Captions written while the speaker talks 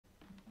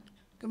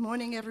Good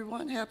morning,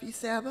 everyone. Happy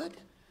Sabbath.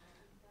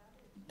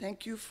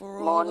 Thank you for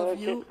all Morning,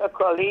 of you. Sister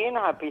Coleen.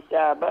 Happy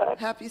Sabbath.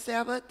 Happy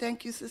Sabbath.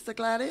 Thank you, Sister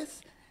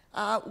Gladys.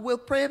 We'll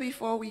pray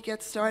before we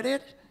get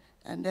started,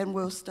 and then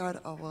we'll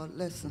start our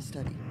lesson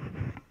study.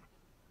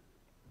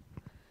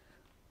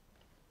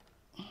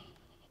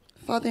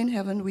 Father in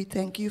heaven, we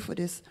thank you for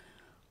this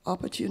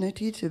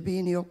opportunity to be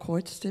in your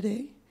courts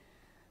today.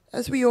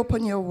 As we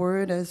open your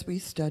word, as we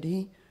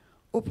study,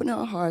 open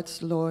our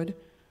hearts, Lord,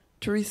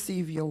 to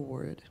receive your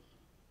word.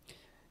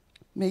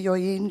 May your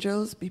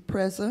angels be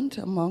present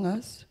among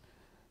us,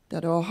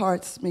 that our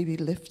hearts may be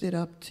lifted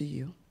up to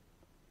you.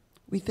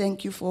 We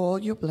thank you for all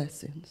your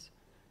blessings.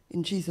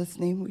 In Jesus'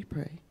 name we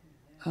pray.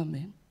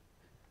 Amen.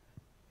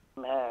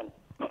 Amen.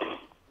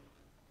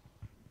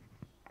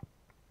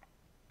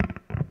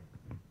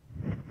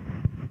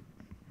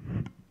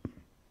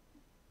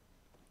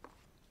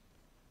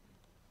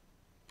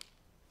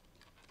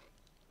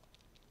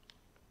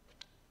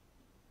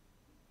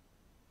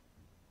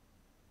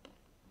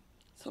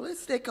 So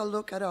let's take a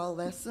look at our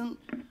lesson,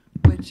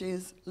 which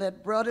is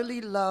Let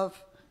Brotherly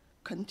Love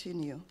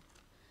Continue.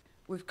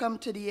 We've come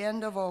to the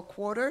end of our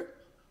quarter,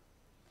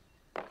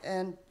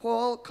 and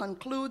Paul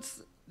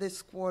concludes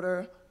this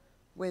quarter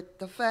with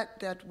the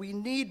fact that we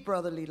need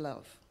brotherly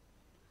love.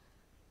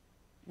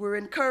 We're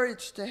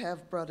encouraged to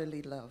have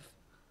brotherly love.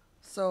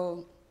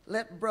 So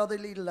let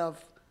brotherly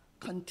love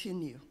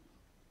continue.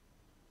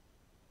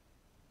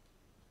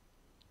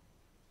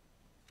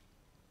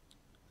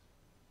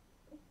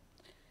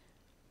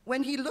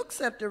 When he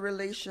looks at the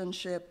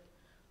relationship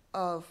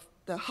of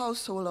the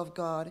household of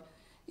God,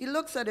 he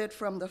looks at it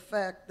from the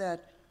fact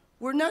that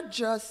we're not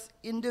just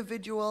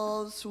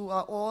individuals who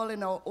are all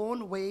in our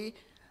own way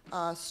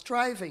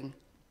striving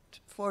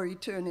for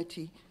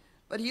eternity,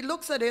 but he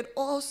looks at it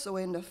also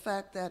in the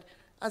fact that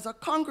as a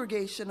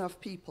congregation of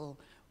people,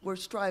 we're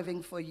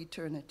striving for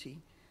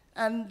eternity.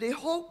 And the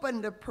hope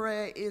and the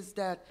prayer is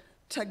that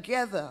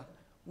together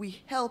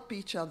we help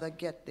each other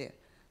get there.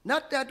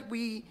 Not that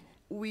we're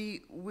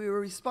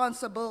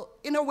responsible.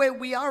 In a way,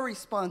 we are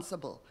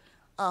responsible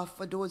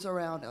for those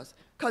around us,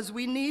 because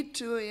we need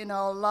to, in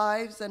our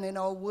lives and in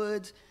our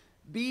words,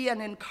 be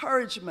an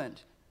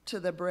encouragement to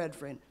the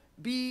brethren,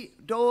 be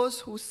those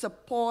who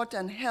support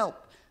and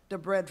help the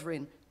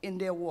brethren in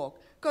their walk,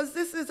 because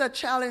this is a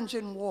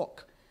challenging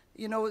walk.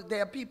 You know,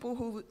 there are people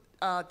who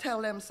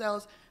tell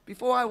themselves,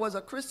 before I was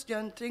a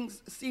Christian,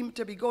 things seemed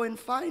to be going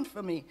fine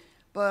for me,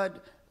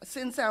 but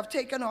since I've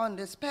taken on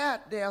this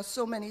path, there are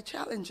so many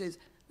challenges.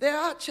 There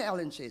are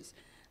challenges.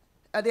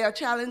 There are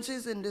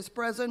challenges in this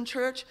present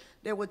church.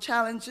 There were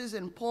challenges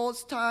in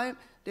Paul's time.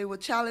 There were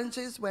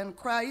challenges when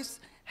Christ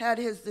had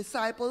his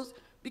disciples,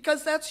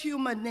 because that's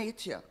human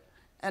nature.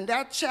 And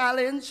that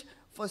challenge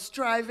for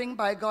striving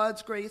by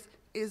God's grace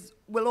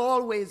will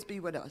always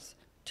be with us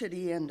to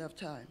the end of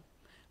time.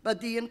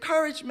 But the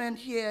encouragement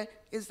here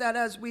is that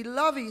as we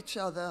love each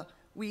other,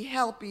 we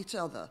help each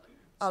other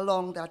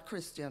along that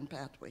Christian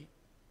pathway.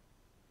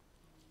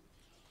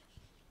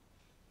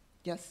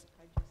 Yes?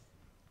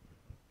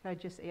 Can I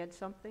just add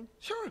something?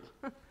 Sure.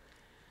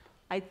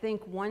 I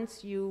think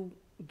once you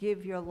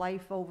give your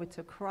life over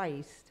to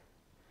Christ,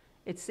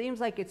 it seems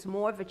like it's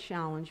more of a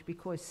challenge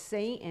because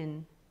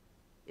Satan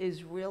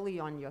is really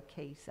on your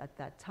case at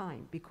that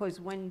time. Because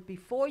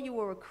before you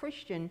were a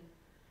Christian,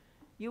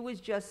 you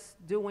was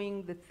just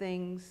doing the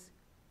things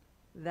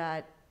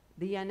that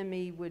the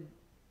enemy would,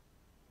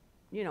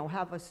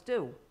 have us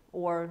do.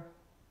 Or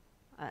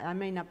I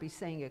may not be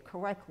saying it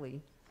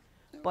correctly,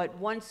 but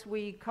once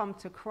we come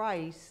to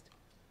Christ,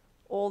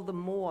 all the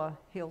more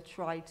he'll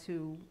try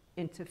to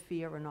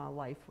interfere in our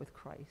life with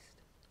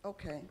Christ.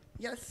 Okay,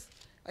 yes.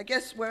 I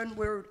guess when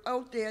we're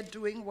out there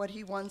doing what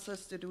he wants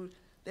us to do,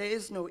 there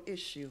is no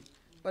issue.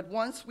 But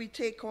once we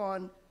take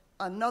on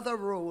another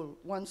role,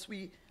 once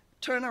we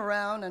turn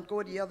around and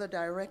go the other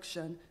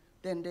direction,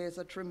 then there's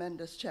a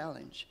tremendous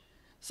challenge.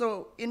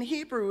 So in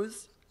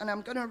Hebrews, and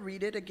I'm going to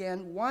read it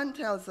again, 1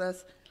 tells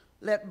us,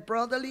 let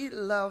brotherly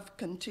love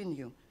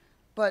continue.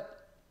 But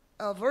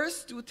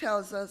verse 2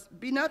 tells us,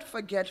 be not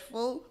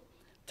forgetful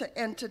to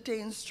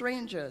entertain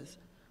strangers,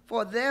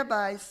 for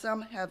thereby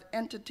some have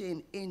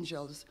entertained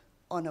angels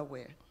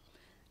unaware.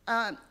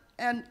 And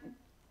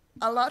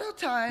a lot of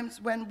times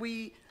when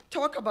we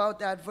talk about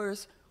that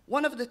verse,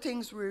 one of the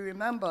things we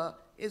remember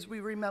is we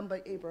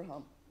remember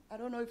Abraham. I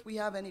don't know if we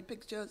have any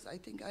pictures. I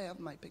think I have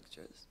my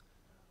pictures.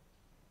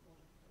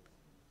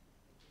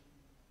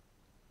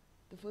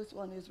 The first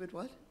one is with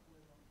what?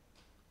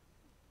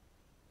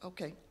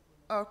 Okay.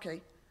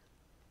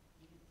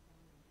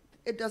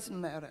 It doesn't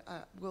matter.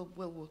 We'll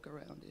work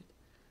around it.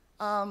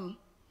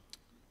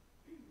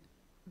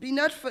 Be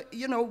not for,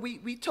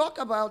 we talk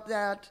about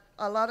that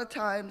a lot of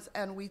times,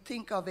 and we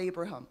think of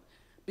Abraham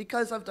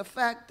because of the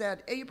fact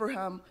that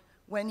Abraham,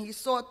 when he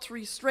saw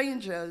 3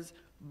 strangers,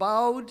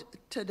 bowed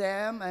to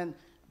them and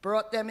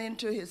brought them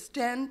into his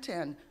tent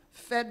and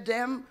fed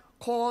them,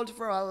 called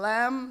for a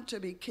lamb to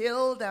be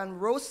killed and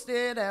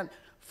roasted and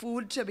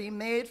food to be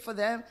made for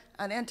them,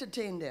 and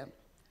entertained them.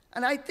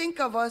 And I think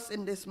of us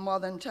in this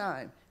modern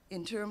time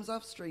in terms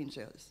of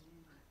strangers.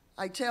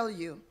 I tell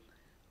you,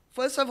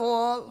 first of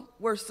all,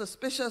 we're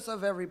suspicious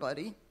of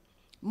everybody,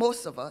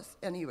 most of us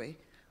anyway,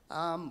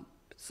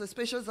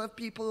 suspicious of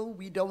people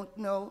we don't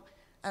know,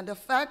 and the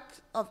fact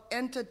of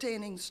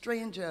entertaining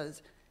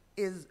strangers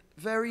is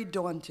very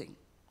daunting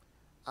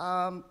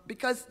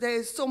because there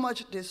is so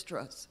much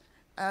distrust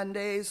and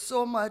there is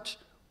so much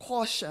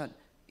caution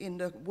in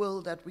the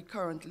world that we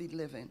currently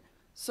live in.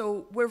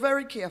 So we're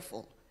very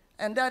careful,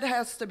 and that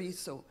has to be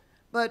so.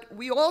 But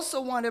we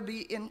also want to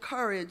be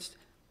encouraged.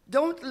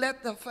 Don't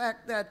let the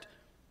fact that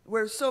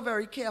we're so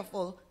very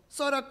careful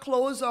sort of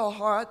close our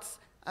hearts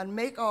and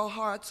make our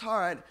hearts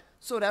hard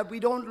so that we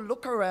don't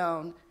look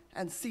around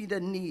and see the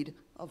need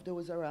of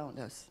those around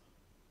us.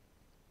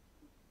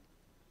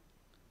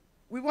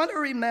 We want to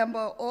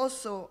remember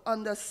also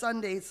under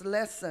Sunday's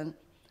lesson,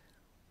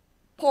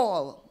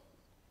 Paul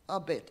a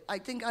bit. I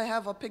think I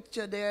have a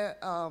picture there.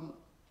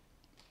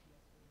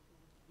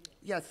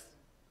 Yes.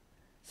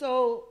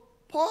 So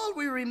Paul,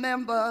 we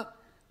remember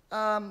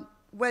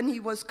when he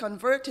was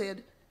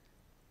converted,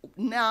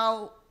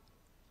 now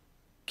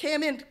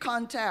came into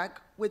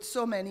contact with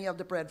so many of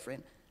the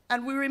brethren.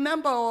 And we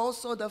remember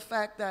also the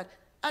fact that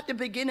at the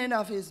beginning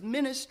of his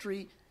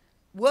ministry,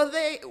 were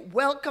they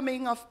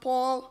welcoming of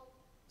Paul?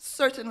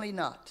 Certainly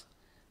not.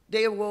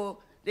 They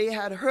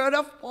had heard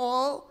of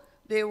Paul,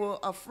 they were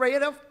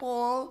afraid of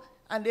Paul,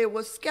 and they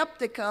were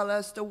skeptical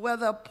as to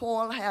whether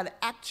Paul had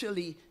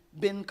actually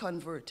been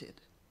converted.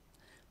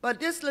 But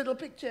this little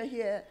picture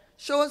here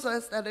shows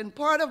us that in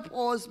part of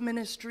Paul's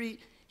ministry,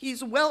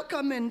 he's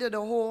welcomed into the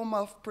home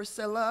of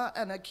Priscilla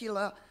and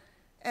Aquila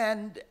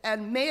and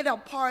made a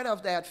part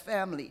of that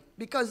family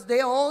because they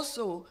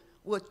also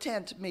were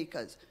tent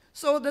makers.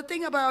 So the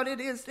thing about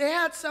it is they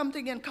had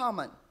something in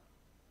common,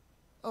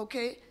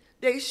 okay?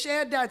 They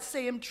shared that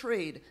same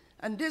trade,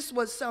 and this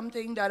was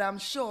something that I'm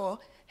sure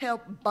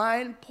helped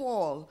bind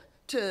Paul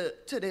to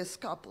this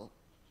couple.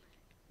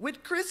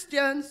 With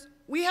Christians,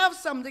 we have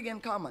something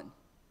in common.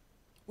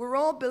 We're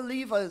all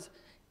believers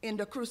in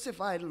the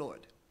crucified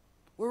Lord.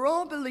 We're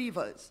all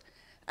believers,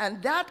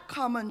 and that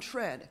common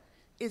thread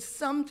is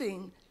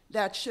something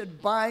that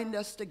should bind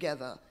us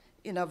together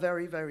in a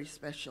very, very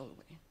special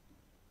way.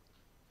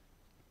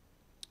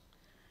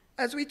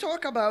 As we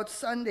talk about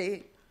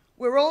Sunday,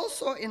 we're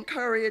also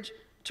encouraged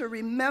to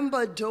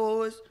remember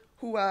those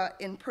who are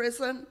in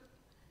prison.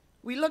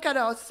 We look at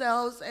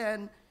ourselves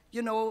and,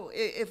 you know,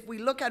 if we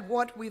look at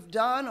what we've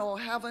done or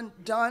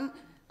haven't done,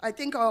 I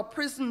think our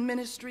prison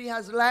ministry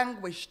has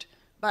languished,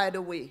 by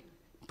the way.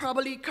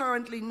 Probably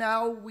currently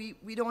now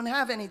we don't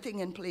have anything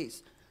in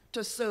place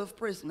to serve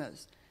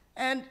prisoners.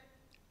 And,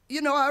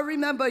 you know, I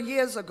remember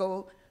years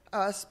ago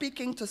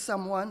speaking to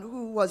someone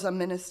who was a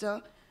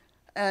minister,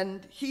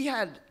 and he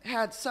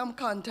had some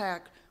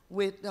contact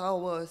with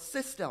our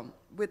system,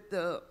 with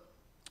the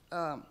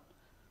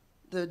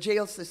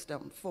jail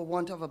system, for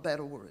want of a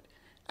better word,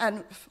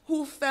 and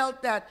who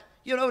felt that,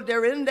 you know,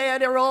 they're in there,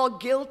 they're all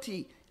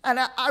guilty. And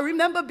I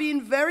remember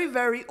being very,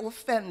 very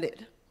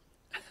offended.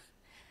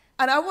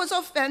 And I was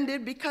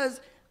offended because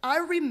I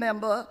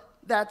remember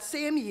that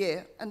same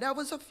year, and that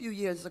was a few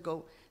years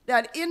ago,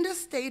 that in the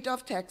state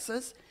of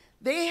Texas,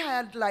 they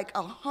had like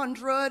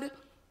 100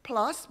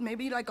 plus,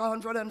 maybe like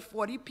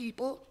 140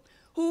 people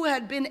who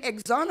had been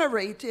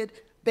exonerated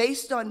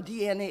based on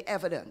DNA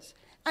evidence.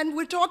 And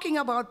we're talking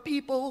about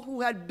people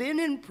who had been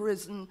in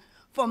prison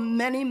for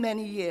many,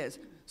 many years.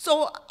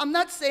 So I'm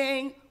not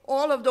saying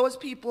all of those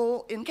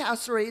people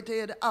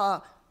incarcerated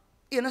are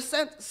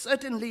innocent,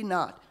 certainly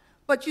not.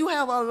 But you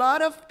have a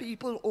lot of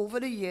people over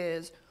the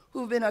years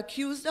who've been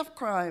accused of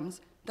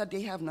crimes that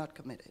they have not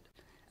committed.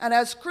 And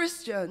as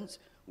Christians,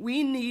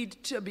 we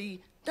need to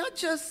be not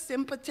just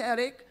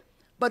sympathetic,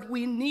 but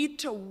we need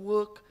to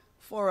work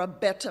for a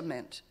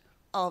betterment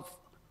of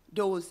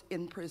those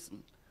in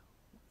prison.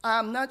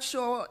 I'm not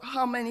sure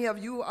how many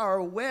of you are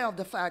aware of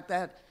the fact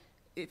that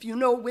if you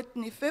know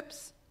Whitney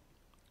Phipps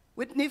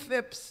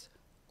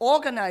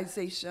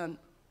organization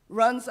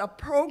runs a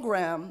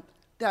program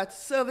that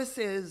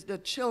services the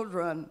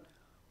children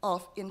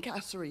of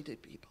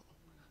incarcerated people.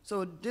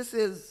 So this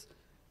is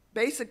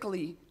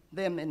basically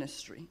their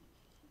ministry.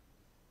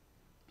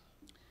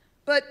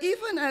 But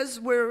even as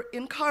we're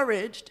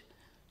encouraged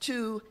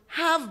to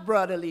have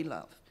brotherly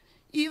love,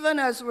 even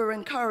as we're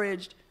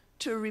encouraged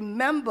to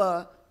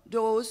remember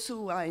those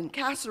who are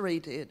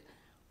incarcerated,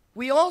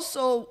 we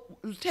also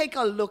take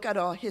a look at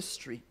our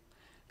history.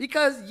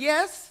 Because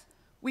yes,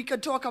 we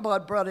could talk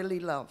about brotherly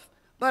love,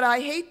 but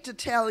I hate to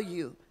tell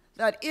you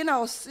that in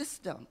our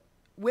system,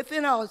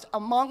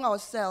 among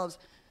ourselves,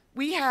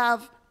 we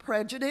have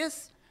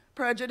prejudice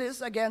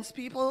against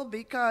people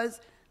because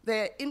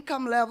their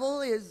income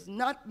level is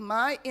not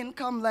my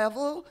income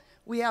level.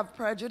 We have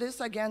prejudice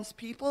against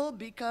people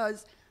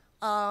because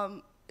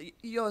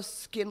your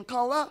skin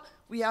color.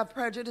 We have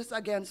prejudice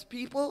against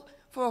people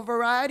for a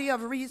variety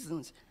of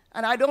reasons.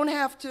 And I don't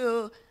have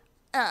to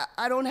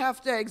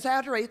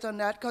exaggerate on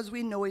that because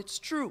we know it's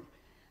true.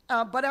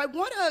 But I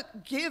want to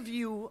give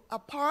you a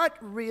part,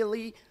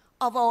 really,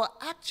 of our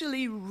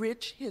actually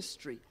rich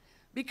history.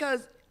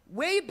 Because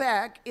way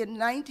back in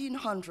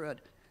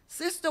 1900,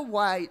 Sister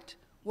White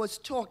was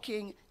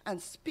talking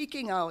and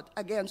speaking out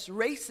against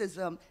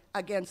racism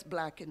against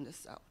black in the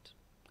South.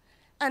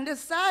 And the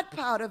sad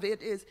part of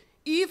it is,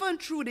 even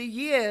through the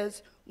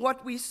years,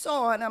 what we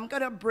saw, and I'm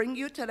going to bring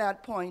you to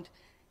that point,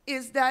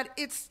 is that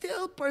it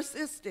still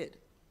persisted.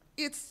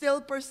 It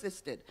still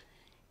persisted.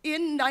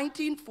 In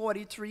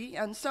 1943,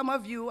 and some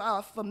of you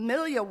are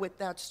familiar with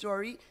that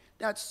story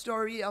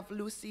of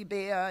Lucy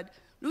Bayard.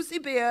 Lucy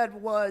Bayard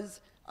was,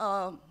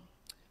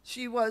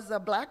 she was a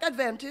black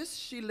Adventist.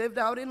 She lived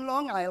out in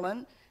Long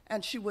Island,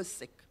 and she was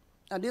sick.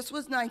 And this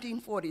was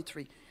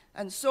 1943.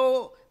 And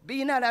so,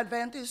 being an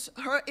Adventist,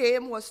 her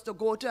aim was to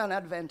go to an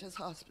Adventist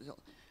hospital.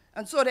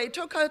 And so they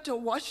took her to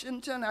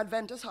Washington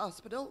Adventist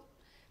Hospital,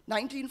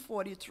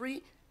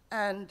 1943,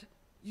 and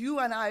you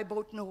and I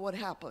both know what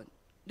happened.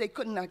 They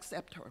couldn't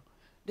accept her.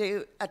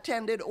 They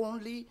attended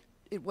only,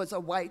 it was a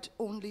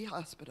white-only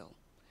hospital.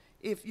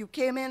 If you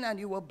came in and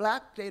you were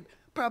black, they'd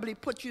probably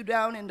put you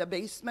down in the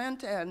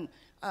basement and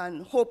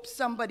hope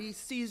somebody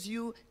sees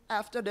you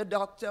after the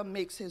doctor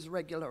makes his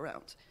regular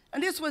rounds.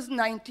 And this was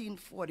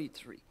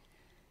 1943.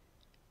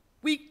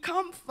 We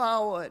come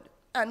forward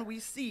and we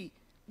see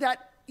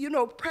that, you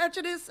know,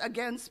 prejudice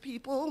against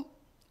people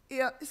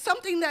is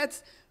something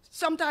that's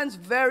sometimes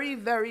very,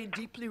 very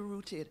deeply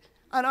rooted.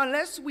 And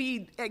unless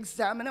we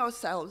examine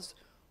ourselves,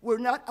 we're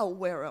not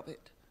aware of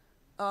it.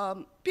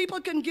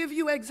 People can give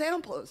you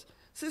examples.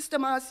 Sister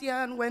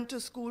Marcian went to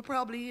school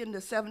probably in the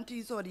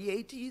 70s or the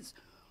 80s,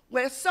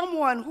 where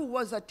someone who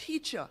was a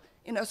teacher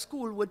in a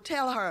school would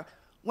tell her,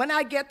 when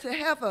I get to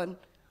heaven,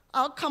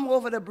 I'll come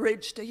over the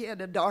bridge to hear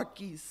the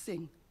darkies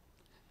sing.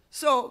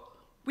 So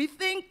we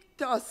think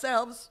to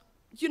ourselves,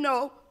 you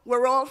know,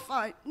 we're all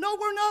fine. No,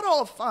 we're not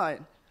all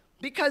fine,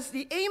 because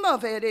the aim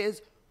of it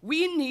is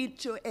we need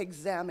to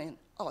examine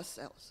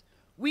ourselves.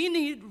 We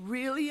need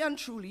really and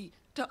truly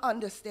to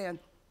understand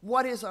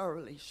what is our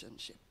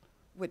relationship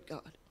with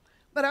God.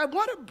 But I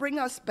want to bring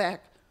us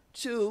back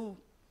to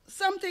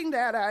something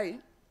that I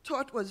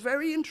thought was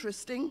very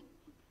interesting,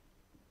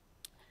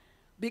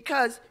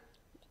 because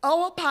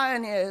our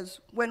pioneers,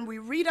 when we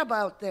read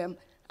about them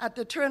at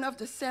the turn of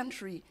the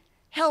century,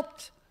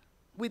 helped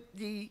with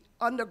the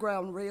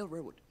Underground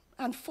Railroad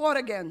and fought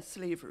against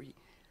slavery.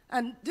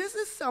 And this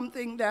is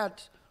something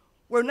that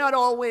we're not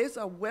always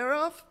aware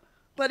of,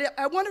 but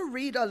I want to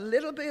read a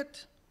little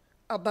bit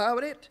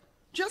about it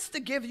just to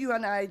give you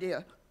an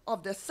idea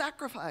of the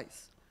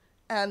sacrifice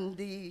and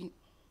the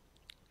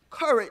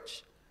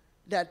courage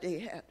that they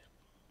had.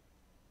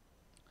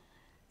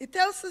 It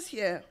tells us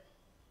here,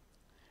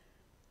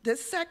 the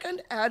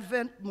Second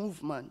Advent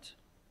movement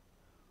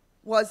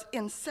was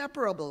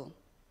inseparable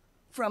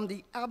from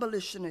the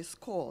abolitionist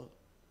call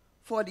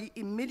for the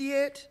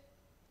immediate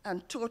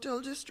and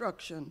total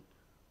destruction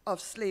of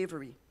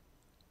slavery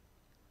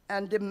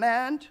and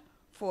demand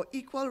for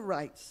equal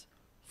rights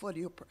for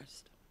the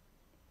oppressed.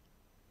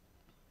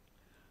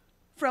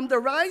 From the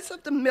rise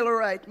of the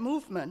Millerite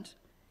movement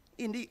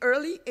in the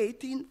early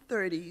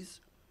 1830s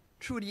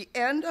through the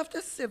end of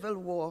the Civil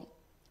War,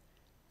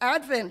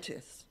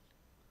 Adventists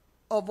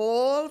of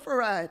all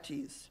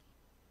varieties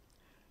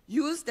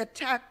used the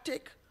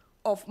tactic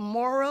of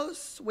moral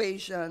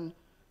suasion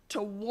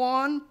to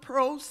warn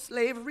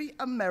pro-slavery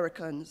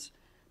Americans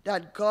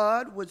that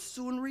God would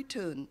soon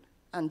return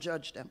and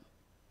judge them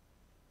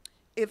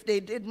if they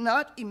did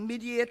not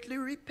immediately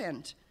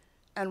repent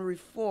and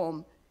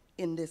reform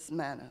in this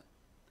manner.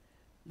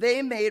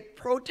 They made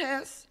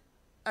protests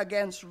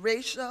against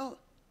racial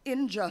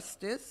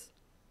injustice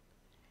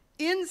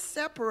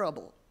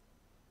inseparable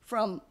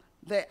from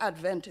the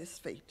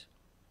Adventist faith.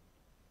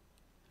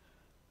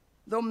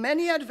 Though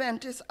many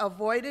Adventists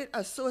avoided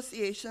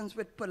associations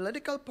with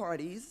political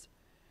parties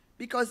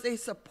because they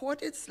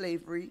supported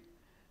slavery,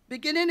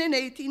 beginning in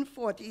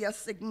 1840, a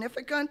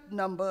significant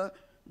number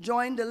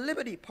joined the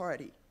Liberty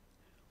Party,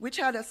 which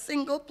had a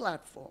single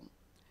platform: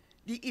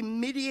 the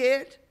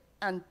immediate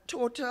and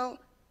total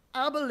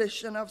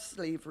abolition of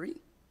slavery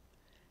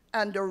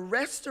and the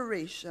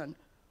restoration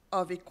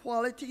of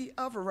equality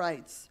of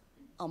rights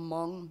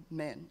among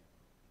men.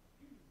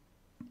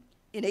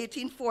 In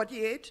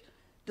 1848,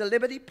 the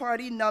Liberty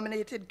Party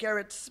nominated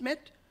Gerrit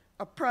Smith,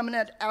 a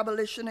prominent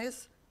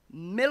abolitionist,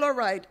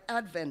 Millerite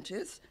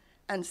Adventist,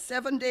 and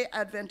Seventh-day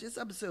Adventist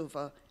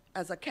observer,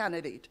 as a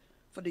candidate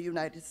for the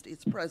United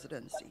States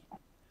presidency.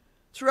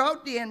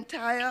 Throughout the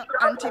entire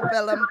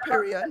antebellum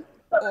period,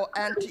 or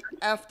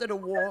after the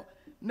war,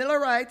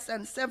 Millerites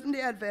and Seventh-day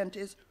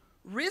Adventists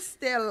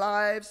risked their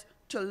lives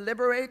to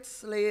liberate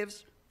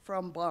slaves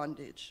from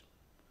bondage.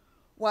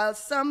 While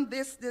some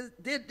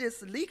did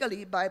this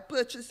legally by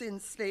purchasing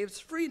slaves'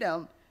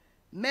 freedom,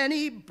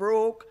 many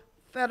broke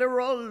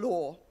federal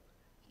law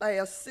by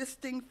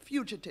assisting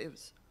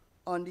fugitives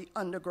on the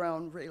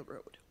Underground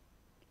Railroad.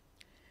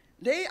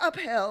 They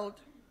upheld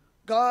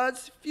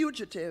God's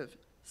fugitive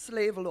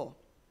slave law.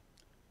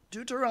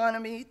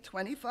 Deuteronomy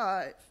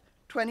 25,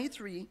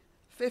 23,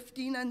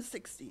 15, and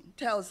 16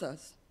 tells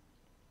us,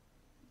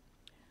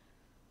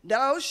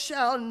 "Thou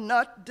shalt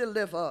not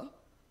deliver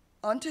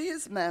unto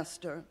his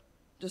master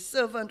the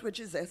servant which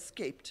is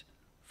escaped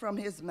from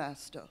his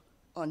master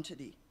unto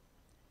thee.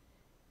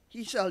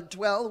 He shall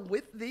dwell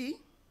with thee,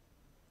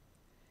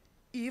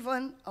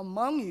 even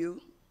among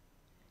you,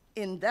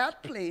 in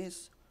that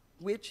place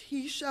which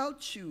he shall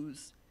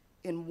choose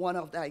in one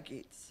of thy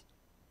gates,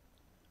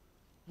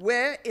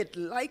 where it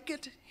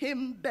liketh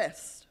him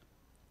best.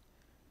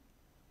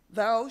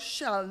 Thou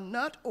shalt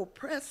not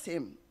oppress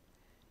him.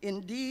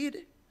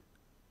 Indeed,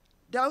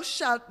 thou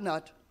shalt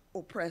not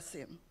oppress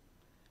him.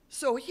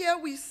 So here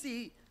we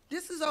see,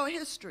 this is our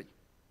history.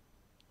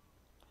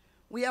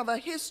 We have a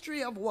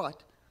history of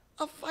what?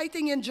 Of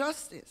fighting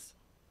injustice.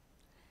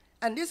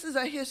 And this is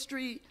a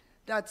history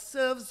that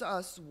serves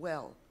us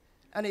well.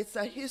 And it's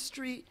a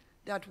history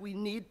that we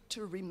need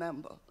to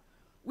remember.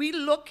 We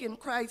look in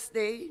Christ's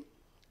day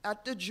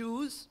at the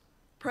Jews,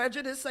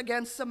 prejudice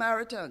against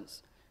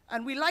Samaritans.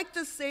 And we like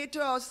to say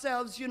to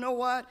ourselves, you know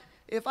what?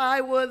 If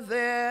I were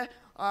there,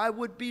 I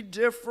would be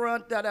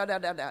different,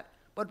 da-da-da-da-da.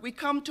 But we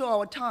come to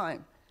our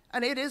time.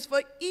 And it is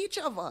for each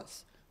of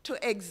us to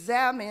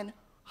examine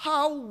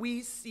how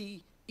we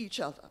see each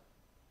other.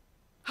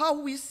 How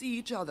we see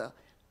each other.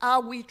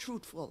 Are we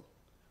truthful?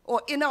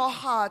 Or in our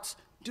hearts,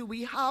 do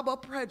we harbor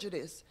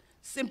prejudice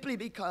simply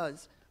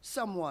because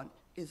someone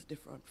is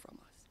different from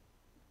us?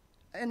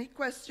 Any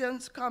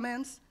questions,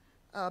 comments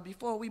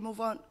before we move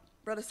on?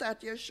 Brother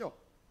Satya, sure.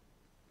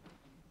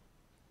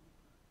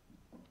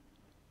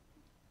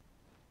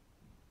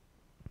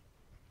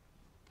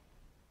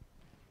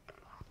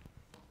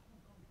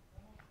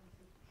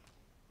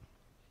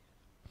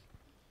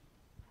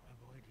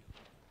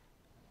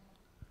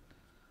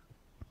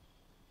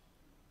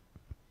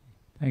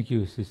 Thank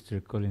you,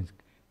 Sister Coleen.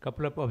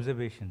 Couple of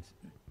observations.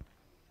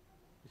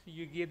 See,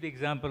 you gave the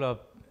example of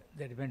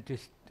the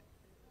Adventist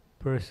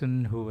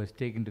person who was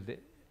taken to the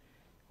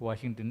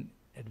Washington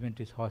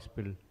Adventist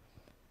Hospital,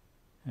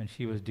 and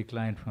she was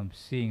declined from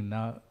seeing.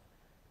 Now,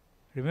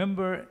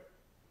 remember,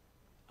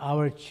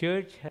 our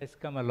church has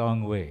come a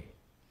long way.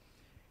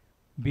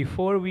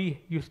 Before, we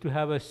used to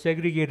have a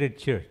segregated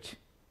church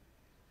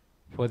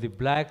for the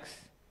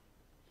blacks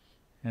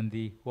and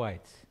the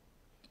whites.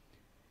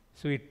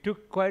 So it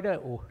took quite a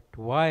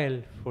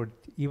while for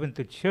even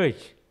the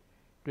church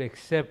to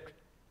accept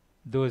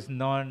those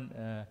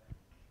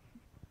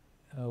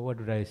what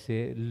would I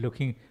say,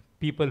 looking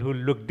people who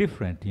look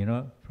different,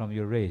 from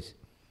your race.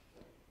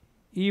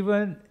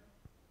 Even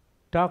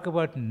talk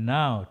about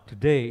now,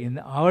 today, in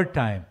our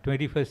time,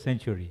 21st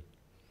century.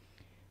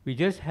 We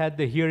just had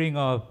the hearing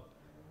of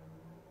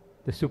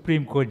the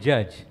Supreme Court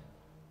Judge,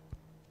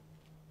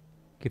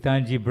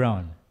 Ketanji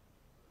Brown.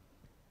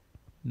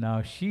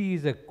 Now, she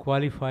is a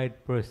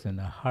qualified person,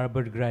 a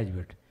Harvard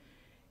graduate.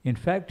 In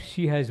fact,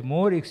 she has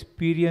more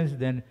experience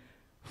than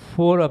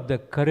 4 of the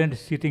current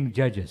sitting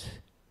judges.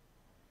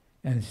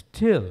 And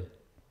still,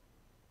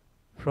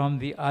 from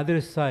the other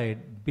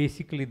side,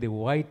 basically the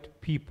white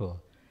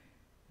people,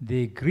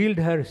 they grilled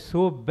her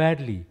so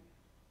badly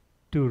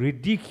to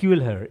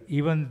ridicule her,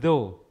 even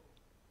though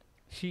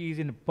she is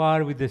in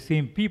par with the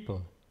same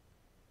people,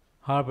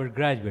 Harvard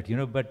graduate,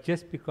 but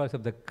just because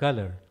of the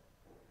color,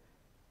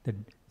 the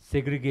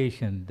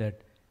segregation,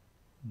 that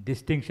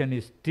distinction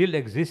is still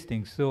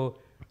existing. So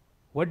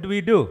what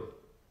do?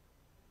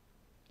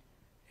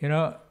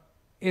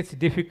 It's a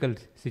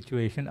difficult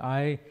situation.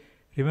 I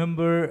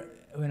remember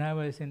when I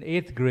was in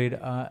 8th grade,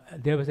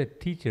 there was a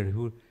teacher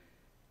who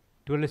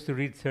told us to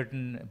read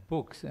certain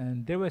books,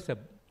 and there was an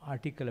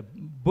article,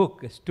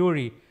 a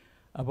story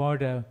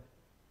about a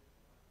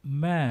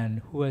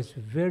man who was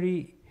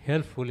very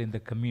helpful in the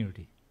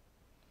community.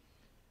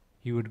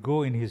 He would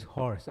go in his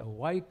horse, a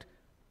white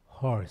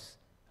horse,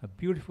 a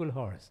beautiful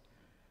horse,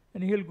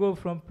 and he'll go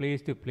from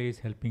place to place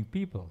helping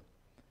people.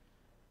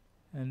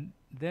 And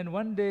then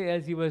one day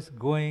as he was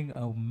going,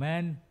 a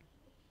man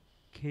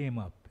came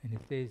up and he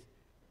says,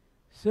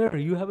 "Sir,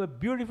 you have a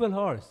beautiful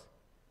horse.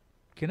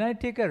 Can I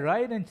take a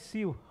ride and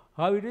see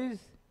how it is?"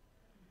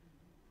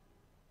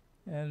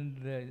 And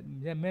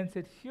the man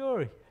said,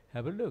 "Sure,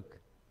 have a look."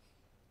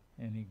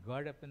 And he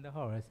got up in the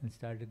horse and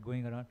started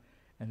going around,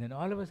 and then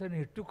all of a sudden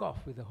he took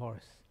off with the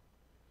horse.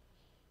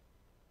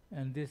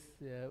 And this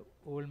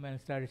old man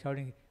started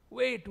shouting,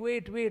 wait,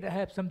 I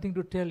have something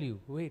to tell you,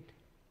 wait.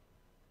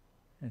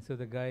 And so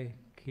the guy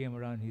came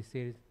around, he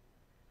says,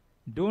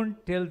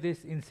 "Don't tell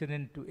this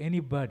incident to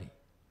anybody,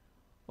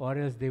 or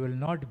else they will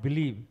not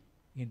believe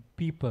in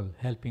people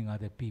helping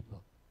other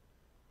people."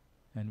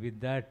 And with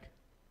that,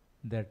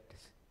 the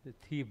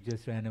thief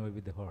just ran away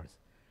with the horse.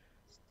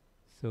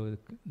 So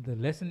the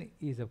lesson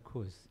is, of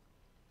course,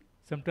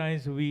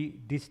 sometimes we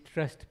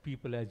distrust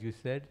people, as you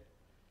said.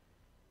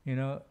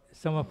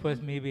 Some of us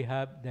maybe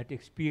have that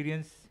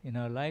experience in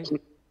our life,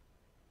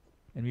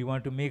 and we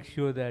want to make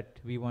sure that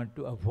we want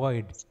to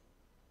avoid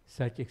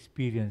such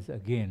experience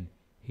again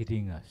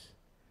hitting us.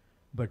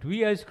 But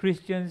we as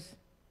Christians,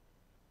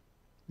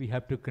 we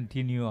have to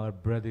continue our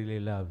brotherly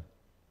love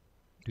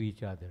to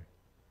each other.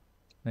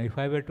 Now, if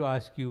I were to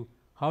ask you,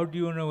 how do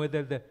you know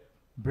whether the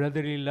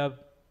brotherly love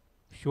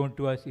shown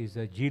to us is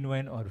a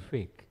genuine or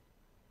fake?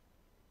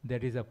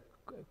 That is, of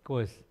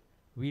course,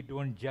 We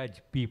don't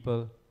judge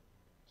people.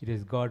 It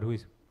is God who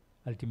is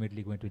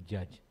ultimately going to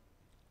judge.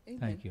 Amen.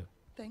 Thank you.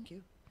 Thank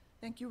you.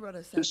 Thank you,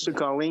 Brother Sister Samuel.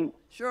 Colleen,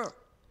 Sure.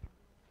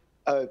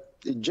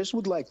 just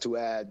would like to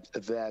add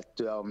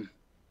that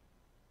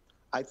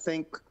I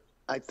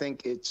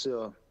think it's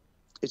a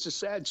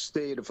sad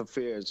state of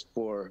affairs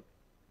for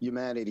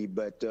humanity,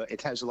 but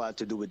it has a lot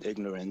to do with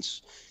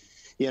ignorance.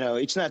 You know,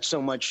 it's not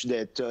so much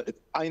that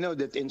I know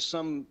that in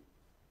some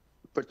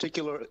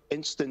particular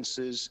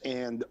instances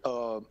and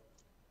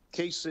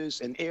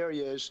cases and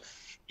areas,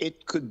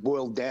 it could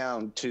boil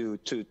down to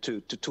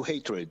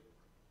hatred.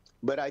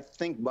 But I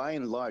think by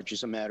and large,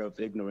 it's a matter of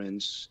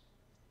ignorance.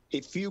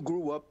 If you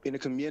grew up in a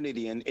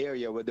community, an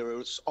area where there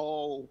was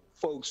all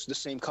folks the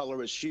same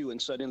color as you,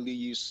 and suddenly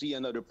you see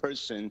another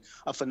person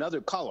of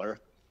another color,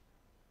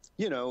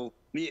 you know,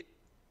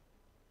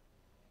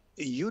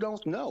 you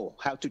don't know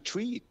how to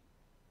treat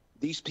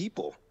these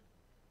people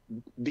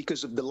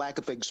because of the lack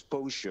of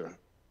exposure.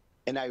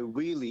 And I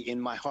really, in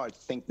my heart,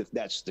 think that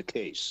that's the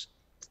case.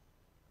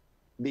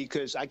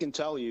 Because I can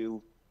tell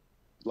you,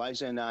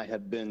 Liza and I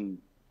have been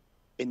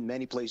in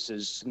many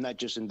places, not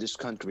just in this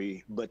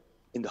country, but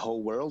in the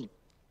whole world.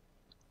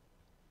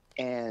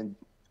 And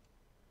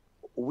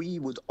we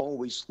would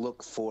always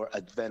look for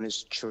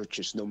Adventist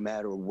churches, no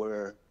matter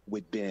where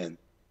we'd been,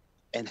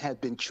 and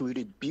had been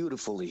treated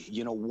beautifully,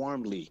 you know,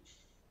 warmly,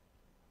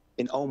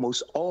 in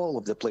almost all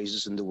of the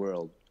places in the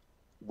world,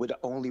 with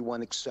only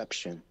one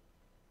exception,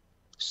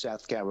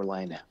 South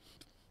Carolina.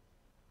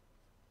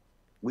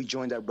 We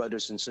joined our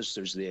brothers and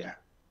sisters there,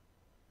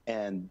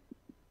 and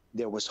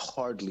there was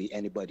hardly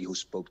anybody who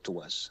spoke to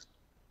us.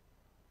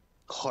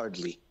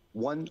 Hardly.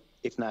 One,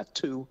 if not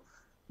two,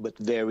 but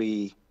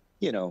very,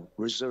 you know,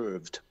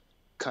 reserved,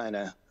 kind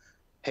of,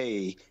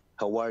 hey,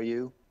 how are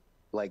you?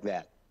 Like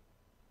that.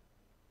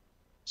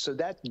 So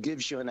that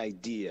gives you an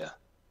idea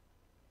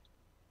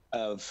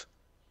of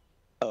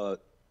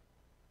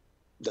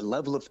the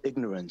level of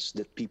ignorance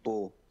that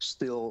people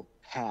still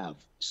have,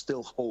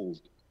 still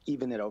hold,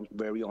 even in our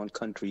very own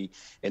country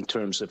in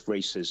terms of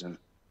racism.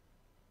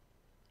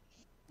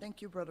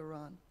 Thank you, Brother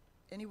Ron.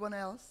 Anyone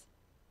else?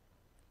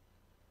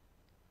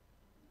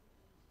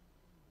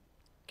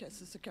 Okay,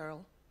 Sister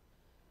Carol.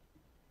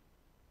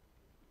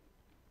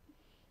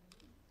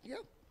 Yeah.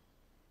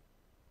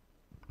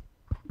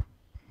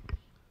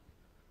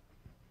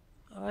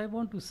 I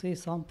want to say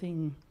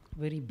something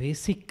very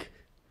basic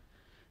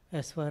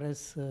as far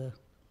as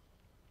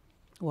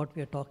what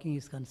we are talking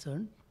is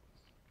concerned.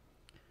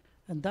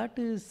 And that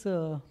is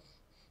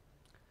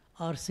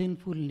our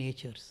sinful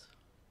natures.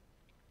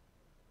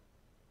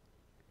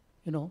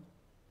 You know,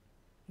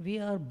 we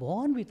are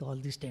born with all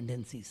these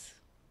tendencies.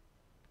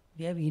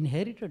 We have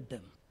inherited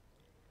them.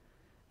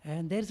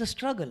 And there is a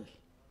struggle,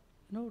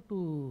 you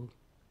know,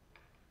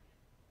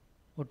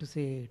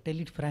 tell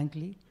it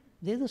frankly,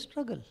 there is a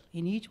struggle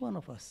in each one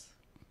of us.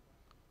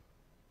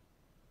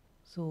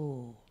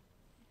 So,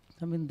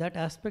 I mean, that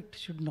aspect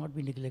should not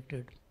be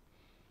neglected.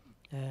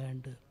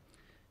 And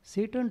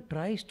Satan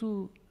tries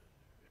to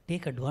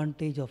take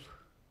advantage of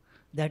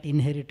that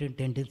inherited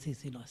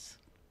tendencies in us.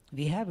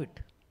 We have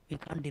it. We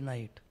can't deny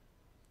it.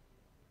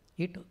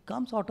 It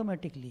comes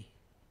automatically.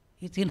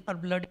 It's in our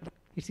blood.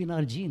 It's in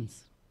our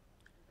genes.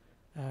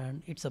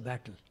 And it's a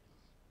battle.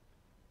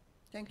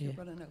 Thank you, Yeah,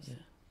 Brother Nelson.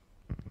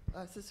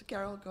 yeah. Sister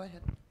Carol, go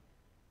ahead.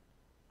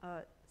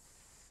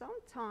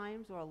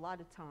 Sometimes, or a lot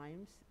of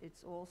times,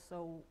 it's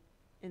also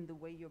in the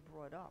way you're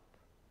brought up.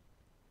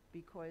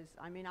 Because,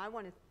 I mean, I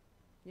want to,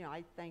 you know,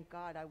 I thank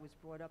God I was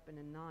brought up in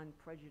a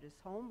non-prejudiced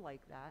home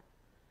like that.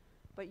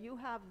 But you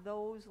have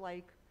those,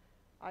 like,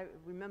 I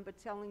remember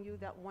telling you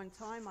that one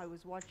time I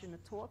was watching a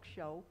talk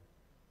show,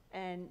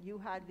 and you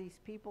had these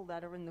people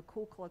that are in the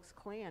Ku Klux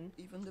Klan,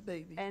 Even the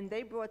baby. and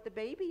they brought the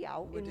baby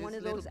out With in one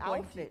his of those little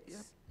pointy, outfits.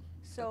 yep.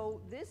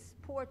 So this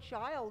poor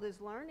child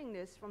is learning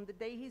this from the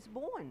day he's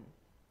born,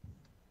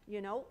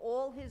 you know,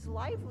 all his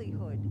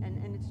livelihood,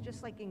 and it's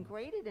just like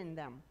ingrained in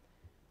them.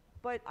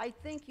 But I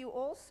think you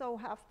also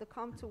have to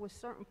come to a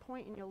certain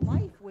point in your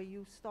life where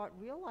you start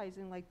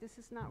realizing, like, this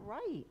is not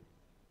right.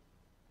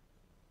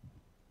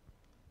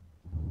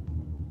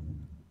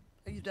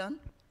 Are you done?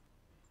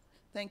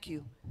 Thank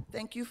you.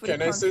 Thank you for Can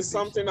the I say contribution.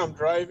 something? I'm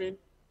driving.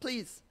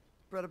 Please,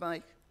 Brother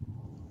Mike.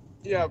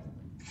 Yeah,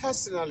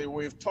 personally,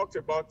 we've talked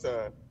about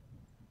the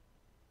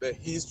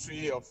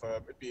history of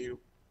maybe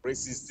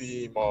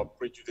racism or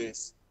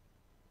prejudice.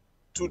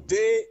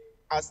 Today,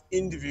 as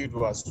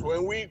individuals,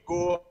 when we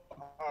go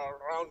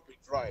around we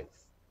drive,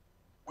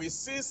 we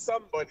see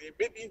somebody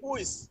maybe who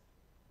is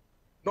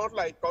not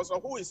like us or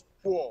who is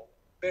poor,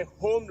 they're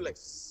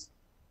homeless,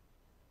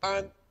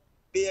 and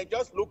they are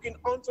just looking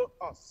unto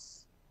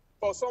us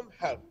for some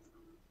help.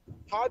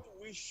 How do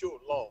we show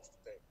love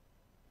to them?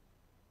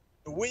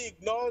 Do we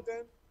ignore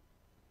them?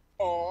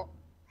 Or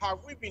have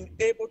we been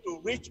able to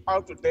reach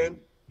out to them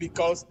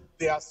because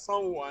they are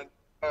someone,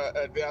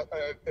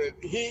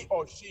 he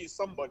or she is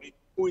somebody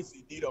who is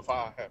in need of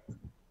our help?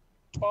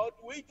 Or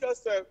do we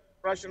just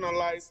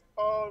rationalize,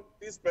 oh,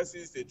 this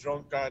person is a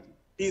drunkard,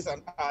 he's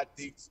an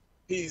addict,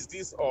 he is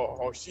this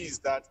or she is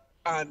that,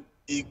 and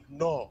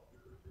ignore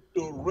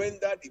to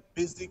render the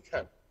basic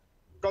help.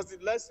 Because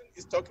the lesson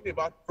is talking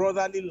about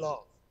brotherly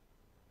love.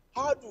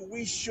 How do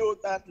we show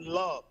that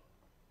love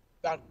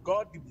that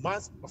God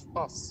demands of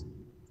us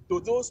to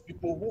those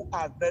people who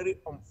are very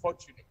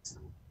unfortunate?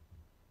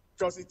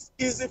 Because it's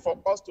easy for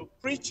us to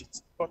preach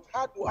it, but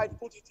how do I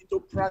put it into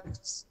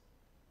practice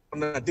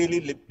on a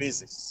daily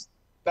basis?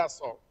 That's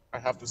all I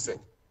have to say.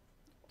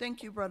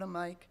 Thank you, Brother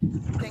Mike.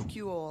 Thank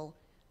you all.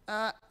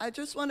 I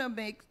just want to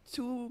make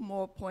two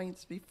more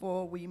points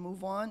before we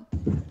move on.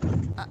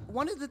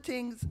 One of the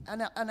things,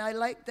 and I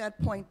like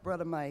that point,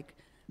 Brother Mike,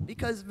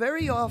 because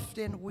very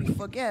often we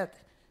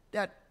forget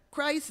that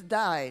Christ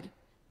died.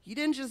 He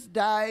didn't just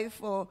die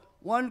for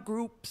one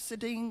group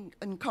sitting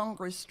in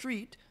Congress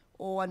Street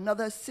or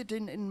another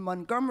sitting in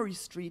Montgomery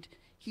Street.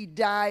 He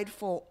died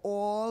for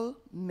all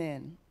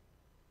men.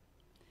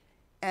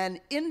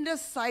 And in the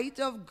sight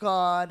of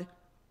God,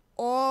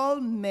 all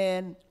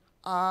men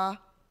are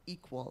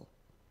equal.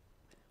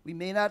 We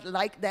may not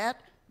like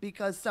that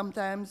because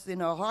sometimes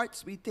in our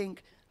hearts we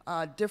think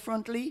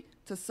differently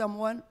to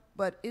someone,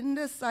 but in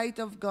the sight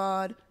of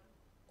God,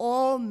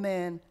 all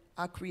men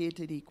are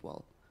created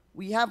equal.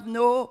 We have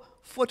no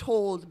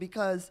foothold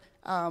because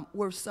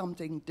we're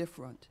something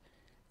different.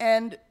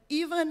 And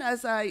even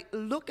as I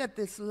look at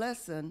this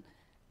lesson,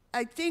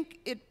 I think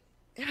it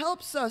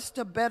helps us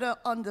to better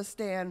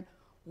understand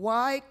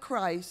why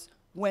Christ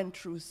went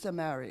through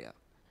Samaria.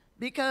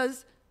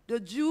 Because the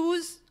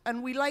Jews,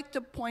 and we like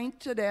to point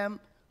to them,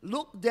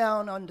 looked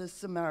down on the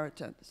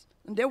Samaritans.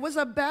 And there was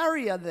a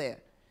barrier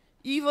there.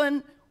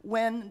 Even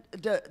when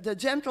the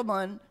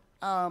gentleman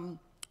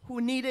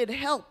who needed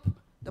help,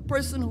 the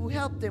person who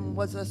helped him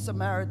was a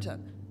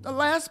Samaritan. The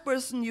last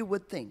person you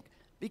would think,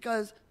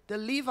 because the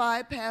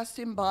Levi passed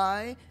him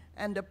by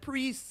and the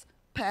priests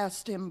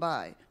passed him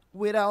by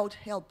without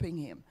helping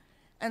him.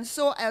 And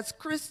so as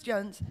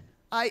Christians,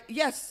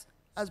 yes,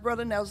 as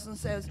Brother Nelson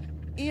says,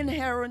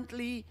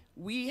 inherently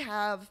we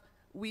have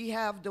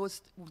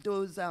those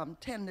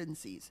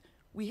tendencies.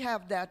 We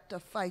have that to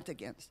fight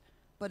against.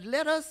 But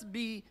let us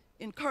be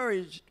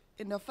encouraged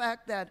in the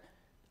fact that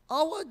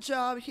our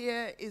job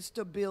here is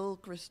to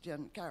build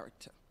Christian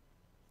character.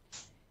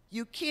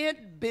 You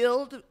can't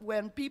build,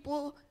 when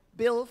people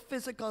build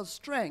physical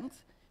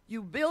strength,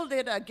 you build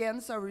it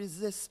against a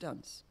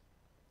resistance.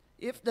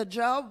 If the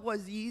job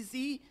was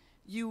easy,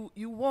 you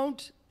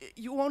won't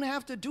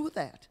have to do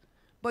that.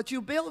 But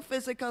you build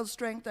physical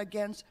strength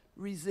against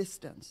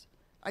resistance,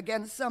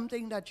 against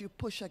something that you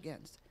push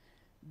against.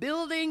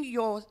 Building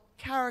your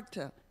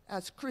character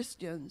as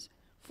Christians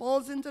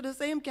falls into the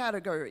same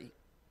category.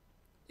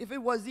 If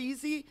it was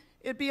easy,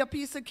 it'd be a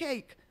piece of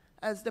cake,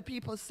 as the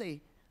people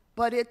say.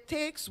 But it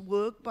takes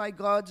work by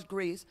God's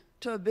grace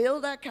to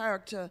build a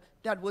character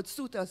that would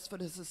suit us for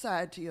the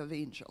society of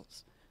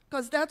angels.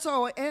 Because that's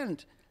our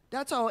end.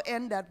 That's our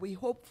end that we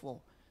hope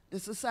for, the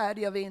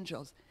society of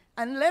angels.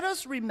 And let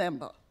us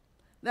remember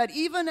that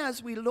even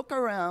as we look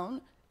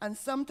around and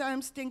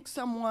sometimes think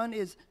someone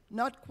is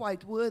not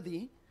quite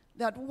worthy,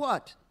 that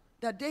what?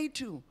 That they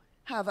too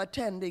have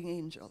attending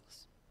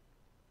angels.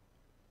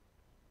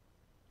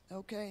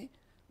 Okay?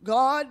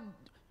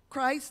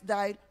 Christ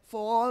died for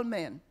all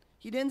men.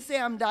 He didn't say,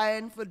 I'm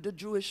dying for the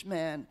Jewish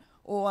man,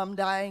 or I'm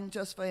dying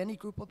just for any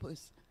group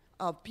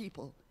of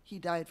people. He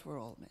died for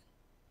all men.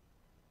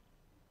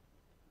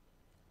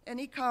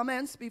 Any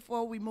comments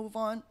before we move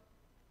on?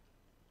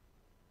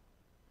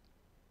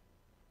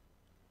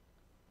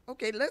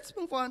 Okay, let's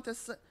move on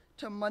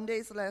to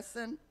Monday's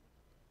lesson.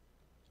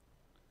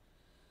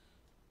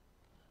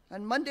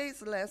 And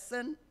Monday's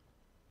lesson,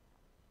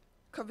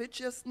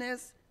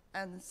 covetousness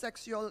and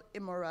sexual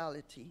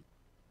immorality.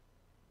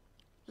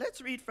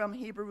 Let's read from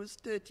Hebrews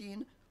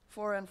 13,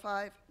 4 and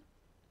 5.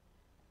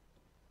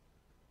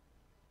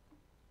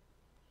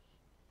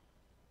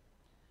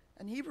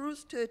 And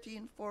Hebrews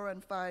 13, 4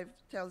 and 5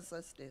 tells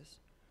us this.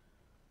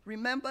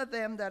 Remember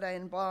them that are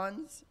in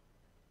bonds,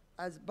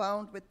 as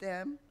bound with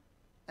them,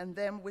 and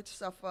them which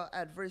suffer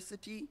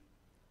adversity,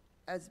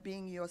 as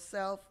being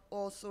yourself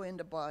also in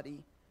the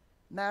body.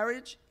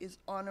 Marriage is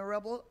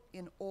honorable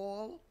in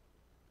all,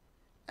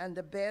 and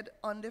the bed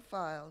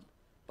undefiled,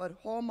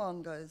 but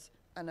whoremongers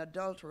and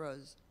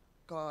adulterers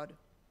God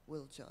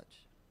will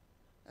judge.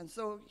 And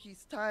so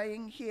he's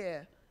tying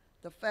here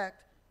the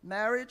fact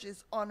marriage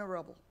is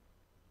honorable.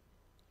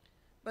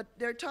 But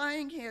they're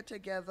tying here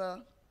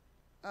together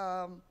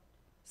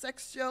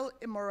sexual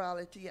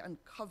immorality and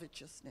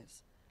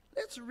covetousness.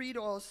 Let's read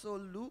also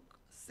Luke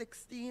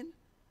 16,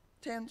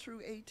 10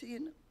 through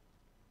 18.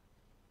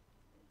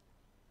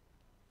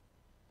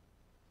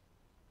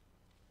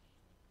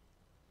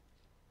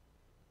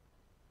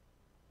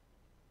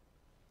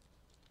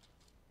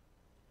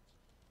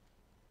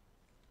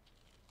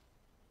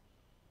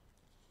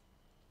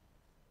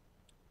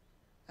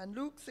 And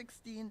Luke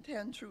 16,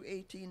 10 through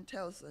 18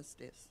 tells us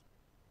this.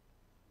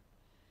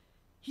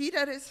 He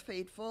that is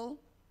faithful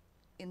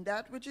in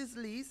that which is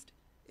least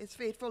is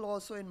faithful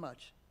also in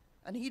much.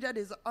 And he that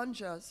is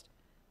unjust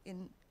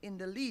in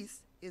the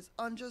least is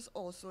unjust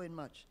also in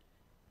much.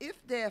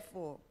 If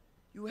therefore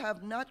you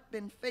have not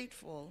been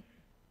faithful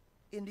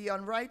in the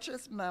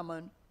unrighteous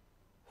mammon,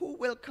 who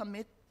will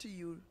commit to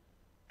you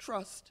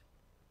trust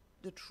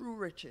the true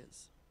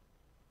riches?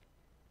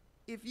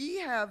 If ye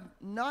have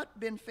not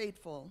been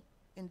faithful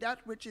in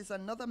that which is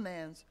another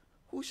man's,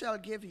 who shall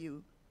give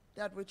you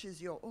that which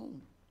is your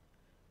own?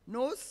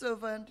 No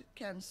servant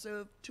can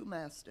serve two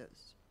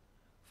masters,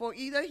 for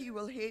either he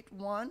will hate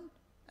one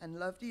and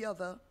love the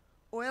other,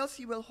 or else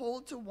he will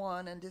hold to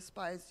one and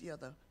despise the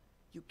other.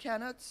 You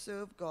cannot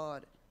serve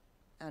God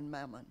and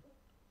mammon.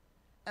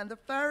 And the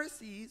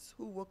Pharisees,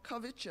 who were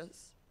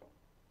covetous,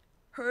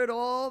 heard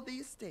all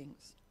these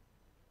things,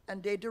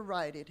 and they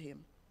derided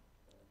him.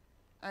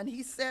 And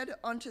he said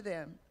unto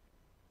them,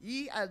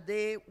 Ye are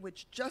they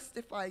which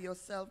justify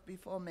yourself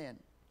before men,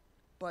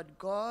 but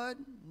God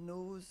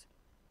knows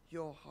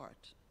your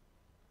heart.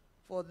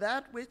 For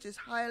that which is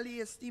highly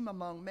esteemed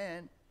among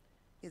men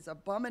is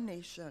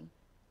abomination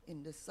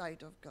in the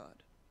sight of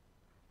God.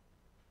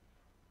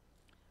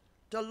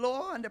 The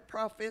law and the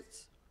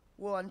prophets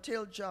were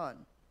until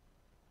John,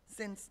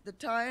 since the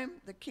time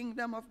the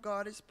kingdom of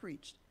God is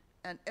preached,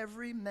 and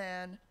every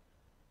man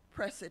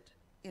presseth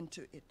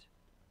into it.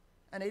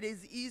 And it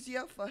is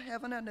easier for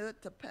heaven and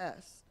earth to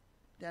pass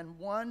than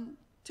one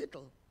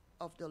tittle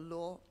of the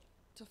law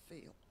to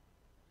fail.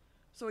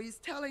 So he's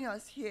telling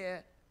us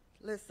here,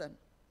 listen,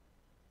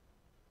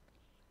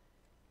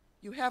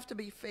 you have to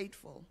be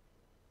faithful,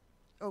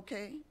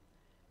 okay?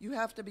 You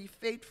have to be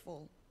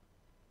faithful.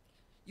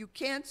 You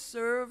can't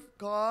serve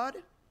God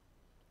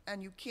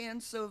and you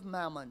can't serve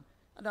mammon.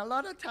 And a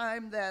lot of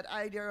time that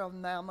idea of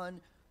mammon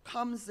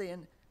comes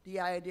in the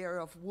idea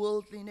of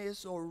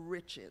worldliness or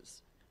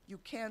riches. You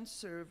can't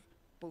serve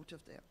both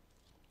of them.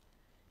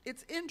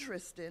 It's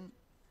interesting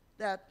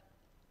that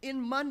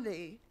in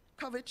Monday,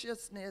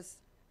 covetousness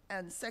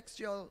and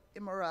sexual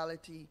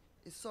immorality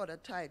is sort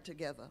of tied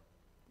together.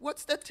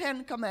 What's the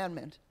 10th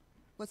commandment?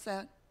 What's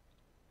that?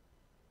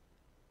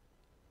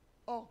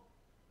 Oh,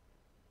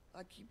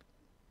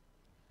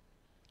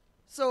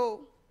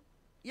 So,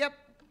 yep,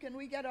 can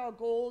we get our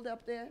gold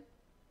up there?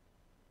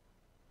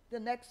 The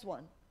next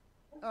one.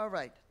 All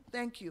right,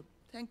 thank you.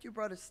 Thank you,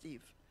 Brother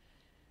Steve.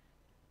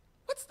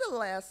 What's the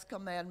last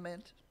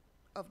commandment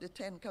of the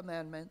 10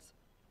 commandments?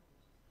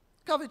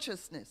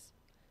 Covetousness.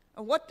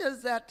 And what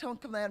does that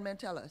 10th commandment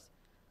tell us?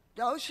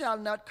 Thou shalt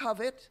not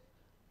covet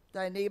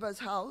thy neighbor's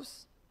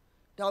house.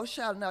 Thou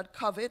shalt not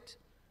covet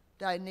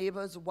thy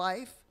neighbor's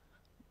wife.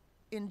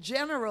 In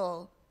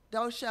general,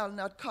 thou shalt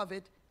not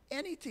covet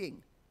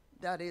anything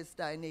that is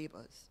thy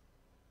neighbor's.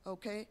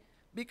 Okay?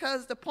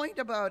 Because the point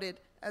about it,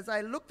 as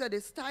I looked at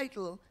his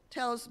title,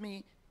 tells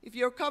me if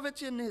you're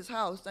coveting his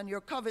house and you're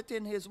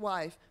coveting his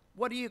wife,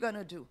 what are you going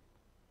to do?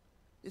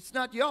 It's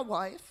not your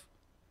wife,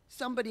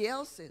 somebody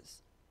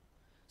else's.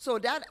 So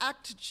that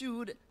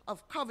attitude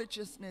of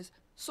covetousness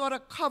sort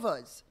of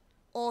covers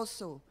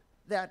also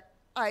that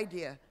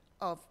idea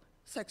of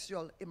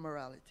sexual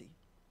immorality.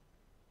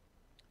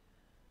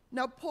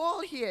 Now,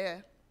 Paul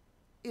here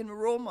in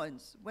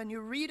Romans, when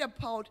you read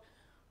about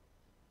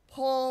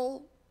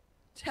Paul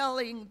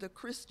telling the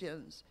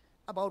Christians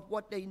about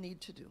what they need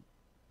to do,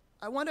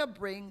 I want to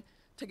bring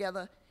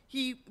together,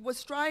 he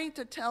was trying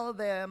to tell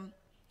them,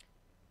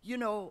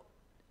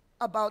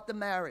 about the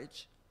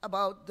marriage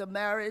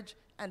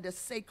and the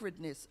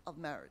sacredness of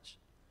marriage.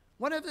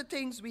 One of the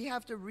things we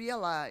have to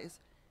realize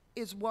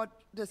is what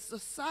the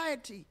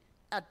society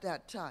at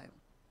that time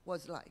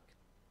was like.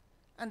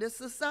 And the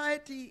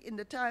society in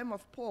the time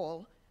of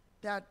Paul,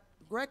 that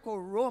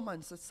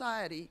Greco-Roman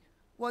society,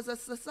 was a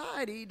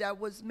society that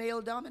was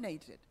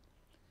male-dominated.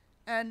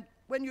 And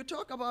when you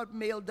talk about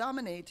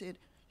male-dominated,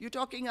 you're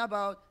talking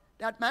about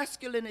that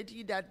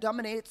masculinity that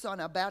dominates on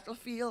a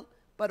battlefield,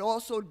 but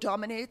also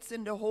dominates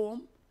in the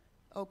home,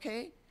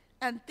 okay?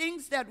 And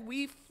things that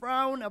we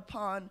frown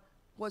upon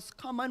was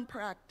common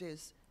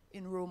practice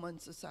in Roman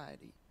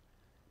society.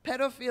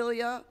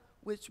 Pedophilia,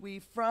 which we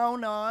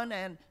frown on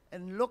and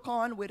look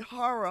on with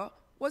horror,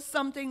 was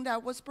something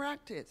that was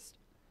practiced.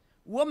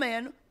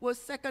 Women were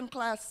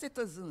second-class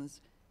citizens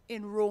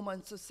in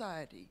Roman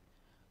society.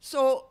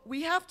 So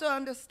we have to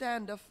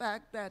understand the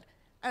fact that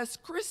as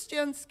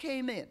Christians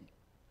came in,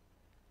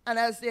 and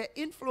as their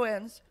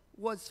influence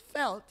was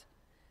felt,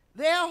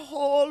 their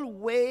whole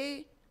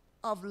way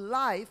of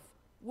life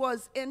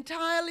was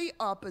entirely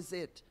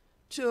opposite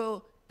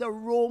to the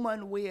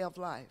Roman way of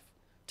life,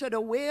 to the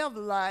way of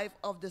life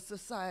of the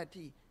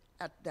society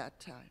at that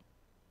time.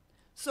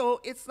 So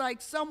it's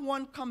like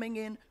someone coming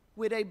in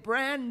with a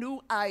brand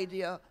new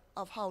idea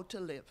of how to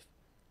live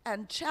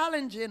and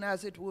challenging,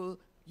 as it were,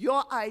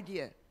 your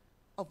idea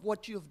of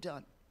what you've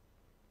done.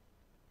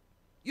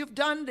 You've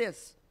done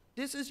this.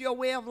 This is your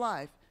way of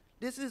life.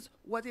 This is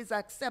what is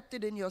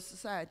accepted in your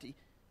society.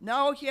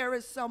 Now here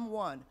is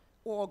someone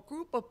or a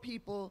group of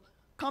people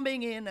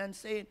coming in and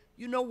saying,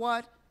 you know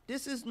what?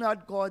 This is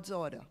not God's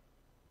order.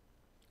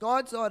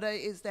 God's order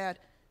is that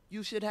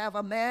you should have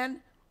a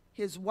man,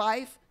 his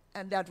wife,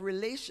 and that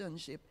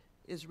relationship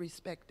is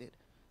respected.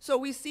 So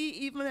we see,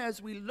 even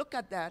as we look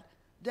at that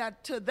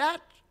to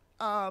that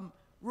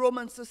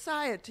Roman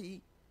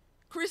society,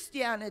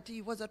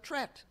 Christianity was a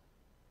threat.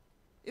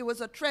 It was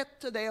a threat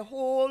to their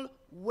whole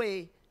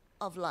way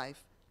of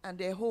life and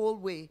their whole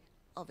way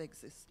of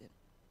existing.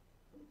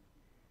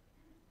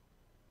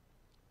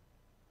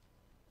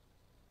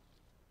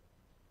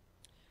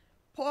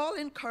 Paul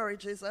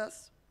encourages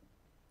us,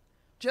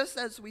 just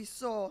as we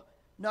saw,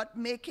 not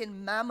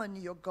making mammon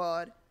your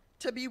God,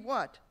 to be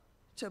what?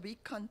 To be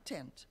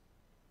content.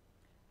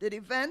 The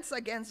defense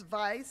against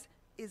vice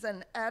is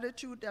an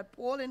attitude that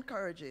Paul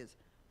encourages.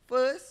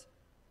 First,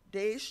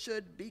 they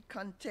should be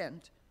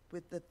content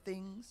with the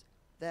things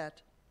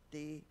that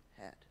they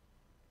had.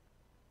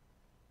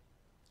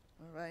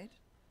 All right?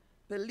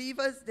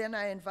 Believers then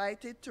are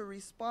invited to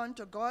respond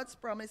to God's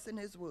promise in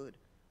his word.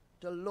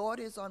 The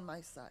Lord is on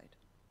my side.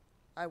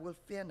 I will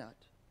fear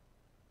not.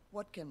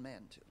 What can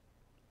man do?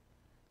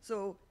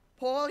 So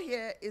Paul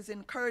here is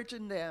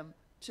encouraging them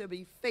to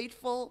be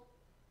faithful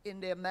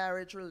in their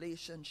marriage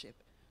relationship,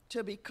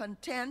 to be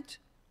content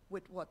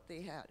with what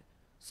they had,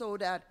 so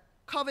that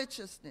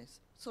covetousness,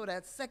 so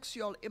that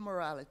sexual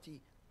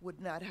immorality would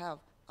not have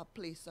a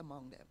place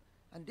among them.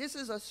 And this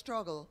is a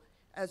struggle,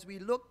 as we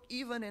look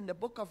even in the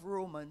book of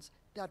Romans,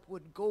 that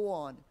would go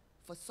on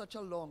for such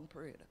a long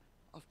period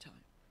of time.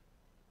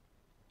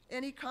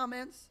 Any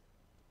comments?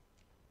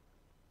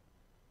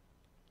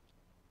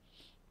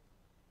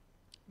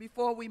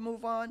 Before we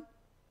move on?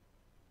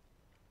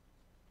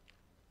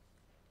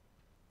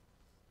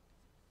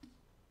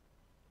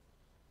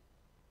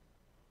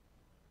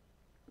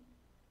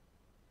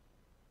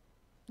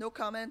 No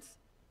comments?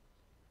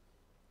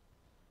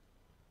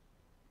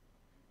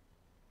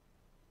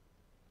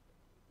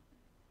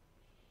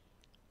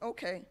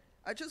 Okay,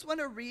 I just want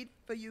to read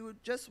for you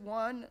just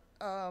one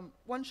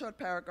short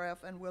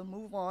paragraph and we'll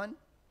move on.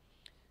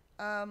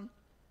 And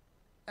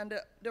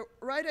the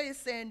writer is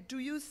saying, do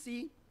you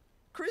see,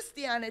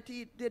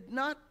 Christianity did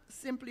not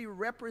simply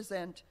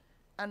represent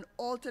an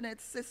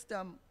alternate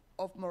system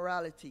of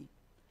morality,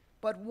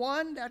 but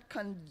one that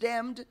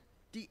condemned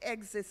the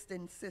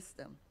existing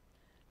system.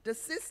 The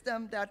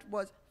system that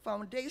was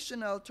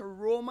foundational to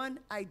Roman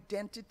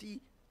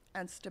identity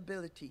and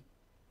stability.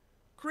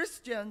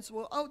 Christians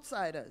were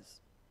outsiders.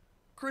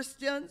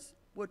 Christians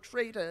were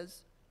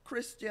traitors.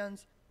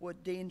 Christians were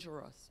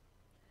dangerous.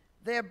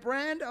 Their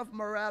brand of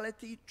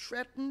morality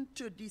threatened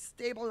to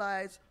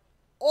destabilize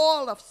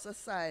all of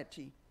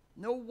society.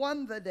 No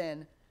wonder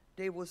then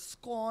they were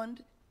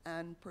scorned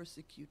and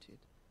persecuted.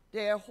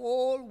 Their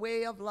whole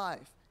way of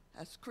life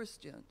as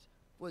Christians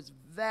was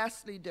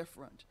vastly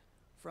different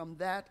from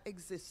that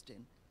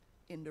existing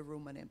in the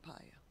Roman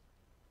Empire.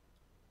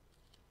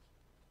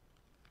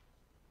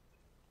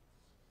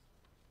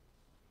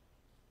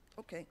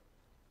 Okay,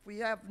 if we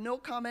have no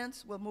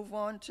comments, we'll move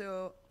on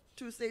to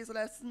Tuesday's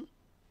lesson.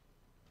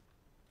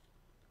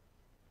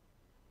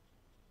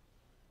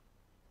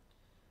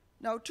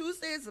 Now,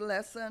 Tuesday's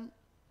lesson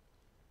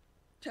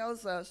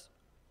tells us,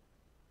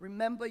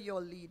 remember your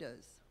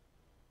leaders.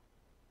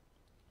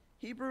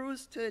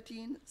 Hebrews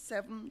 13,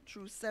 7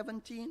 through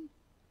 17.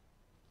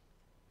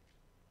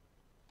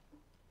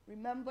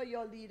 Remember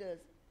your leaders.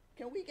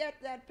 Can we get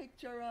that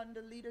picture on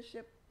the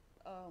leadership?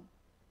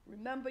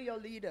 Remember your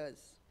leaders.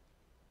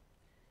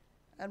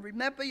 And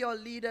remember your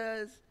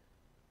leaders,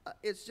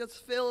 it's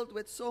just filled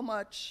with so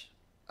much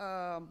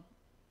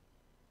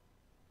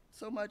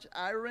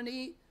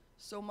irony,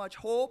 so much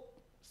hope,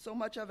 so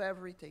much of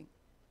everything.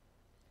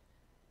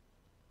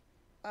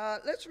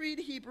 Let's read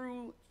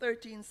Hebrew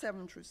 13,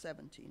 7 through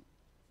 17.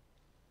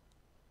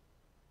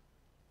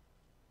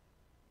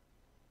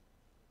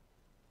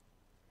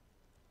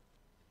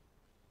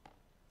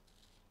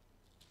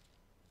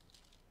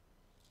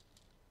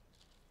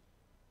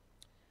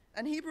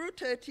 And Hebrew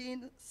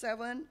 13,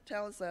 7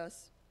 tells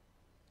us,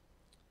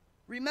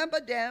 remember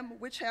them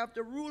which have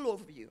the rule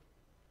over you,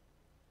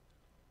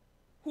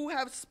 who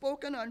have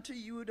spoken unto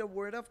you the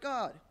word of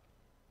God,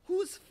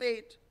 whose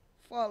fate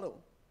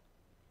follow,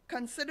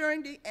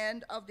 considering the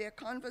end of their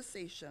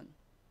conversation,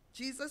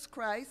 Jesus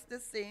Christ the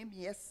same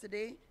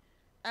yesterday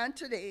and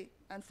today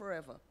and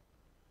forever.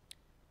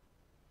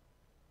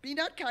 Be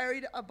not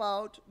carried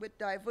about with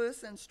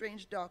diverse and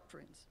strange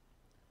doctrines,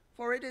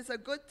 for it is a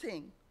good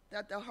thing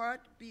that the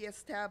heart be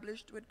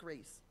established with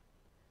grace,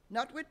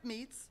 not with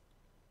meats,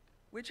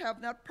 which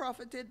have not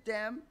profited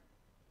them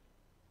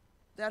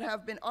that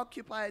have been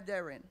occupied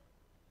therein.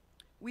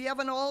 We have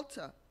an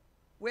altar,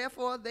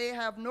 wherefore they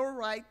have no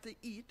right to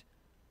eat,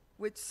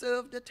 which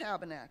serve the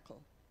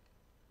tabernacle.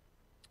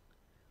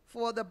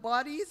 For the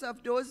bodies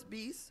of those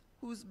beasts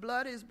whose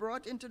blood is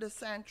brought into the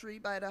sanctuary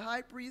by the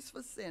high priest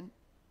for sin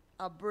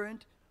are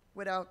burnt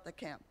without the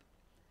camp.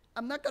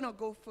 I'm not going to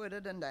go further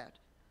than that.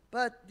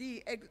 But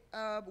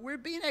we're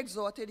being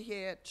exhorted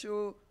here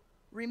to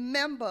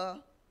remember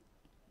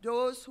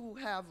those who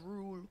have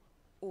rule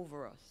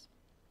over us.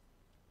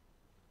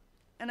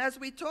 And as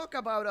we talk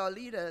about our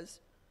leaders,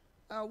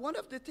 one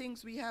of the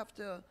things we have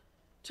to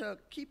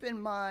keep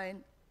in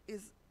mind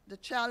is the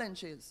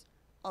challenges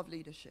of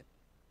leadership.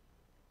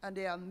 And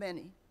there are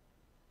many.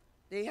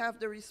 They have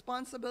the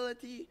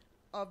responsibility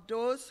of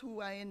those who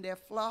are in their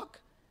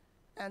flock,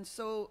 and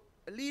so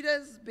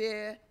leaders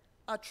bear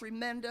a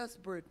tremendous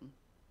burden.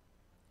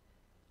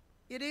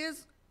 It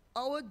is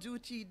our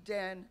duty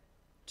then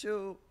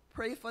to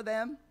pray for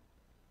them,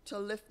 to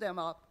lift them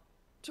up,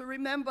 to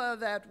remember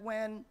that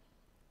when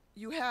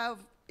you have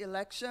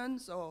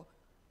elections or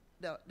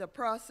the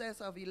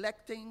process of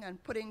electing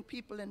and putting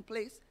people in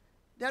place,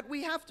 that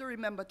we have to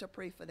remember to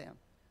pray for them.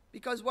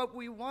 Because what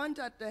we want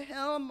at the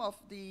helm of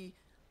the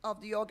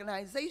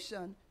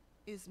organization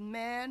is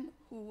men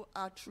who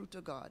are true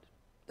to God.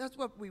 That's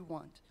what we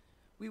want.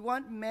 We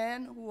want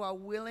men who are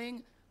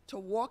willing to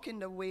walk in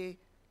the way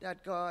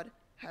that God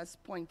has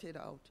pointed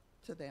out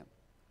to them.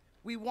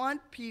 We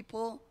want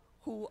people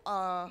who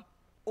are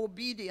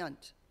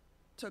obedient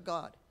to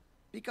God.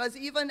 Because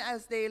even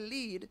as they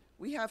lead,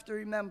 we have to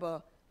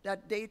remember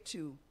that they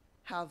too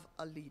have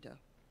a leader.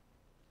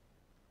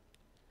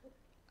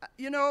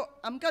 You know,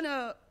 I'm going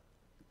to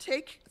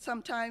take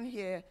some time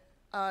here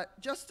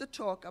just to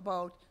talk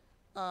about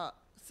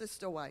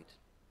Sister White.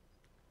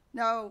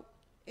 Now,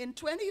 in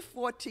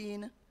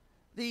 2014,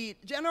 the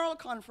General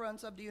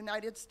Conference of the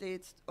United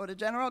States, or the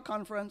General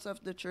Conference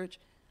of the Church,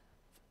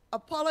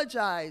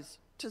 apologized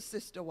to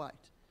Sister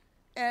White.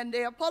 And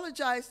they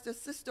apologized to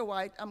Sister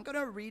White. I'm going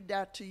to read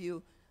that to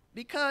you,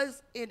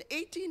 because in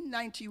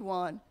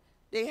 1891,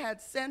 they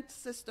had sent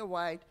Sister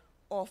White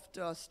off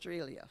to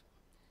Australia.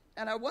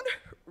 And I want to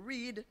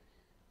read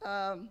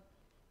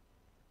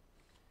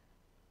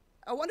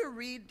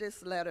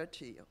this letter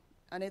to you.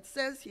 And it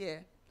says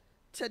here,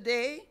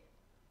 today,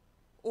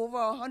 over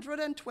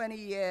 120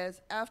 years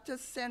after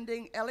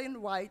sending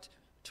Ellen White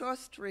to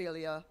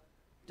Australia,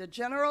 the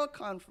General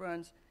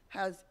Conference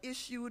has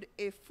issued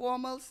a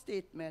formal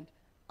statement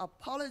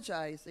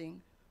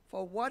apologizing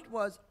for what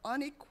was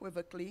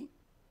unequivocally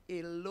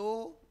a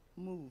low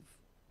move.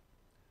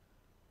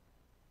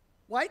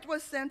 White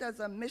was sent as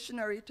a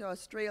missionary to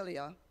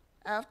Australia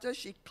after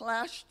she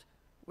clashed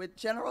with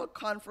General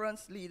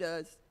Conference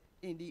leaders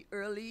in the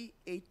early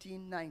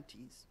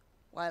 1890s,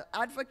 while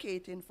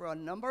advocating for a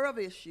number of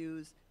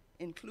issues,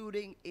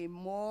 including a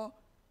more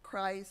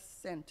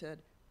Christ-centered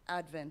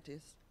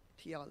Adventist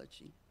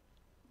theology.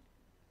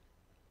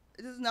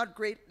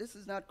 This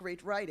is not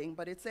great writing,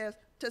 but it says,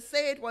 to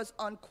say it was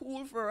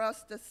uncool for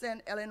us to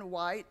send Ellen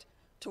White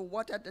to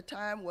what at the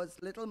time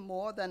was little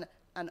more than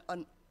an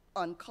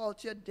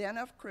uncultured den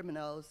of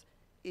criminals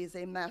is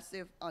a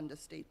massive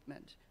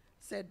understatement,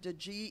 said the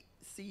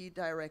GC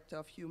Director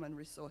of Human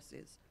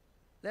Resources.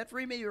 Let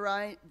me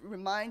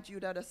remind you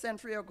that a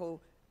century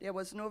ago, there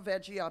was no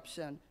veggie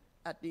option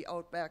at the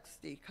Outback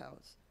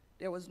Steakhouse.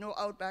 There was no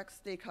Outback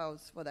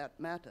Steakhouse for that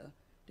matter.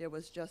 There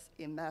was just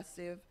a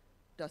massive,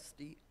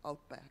 dusty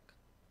Outback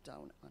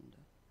down under.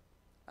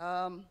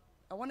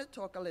 I want to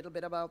talk a little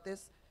bit about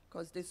this,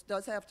 because this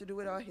does have to do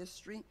with our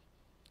history.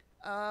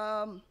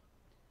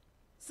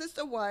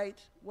 Sister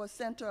White was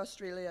sent to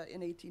Australia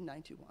in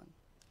 1891.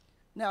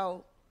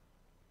 Now,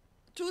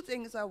 two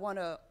points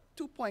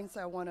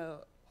I want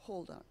to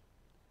hold on.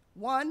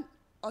 One,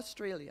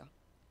 Australia.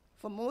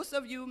 For most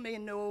of you may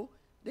know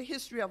the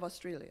history of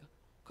Australia,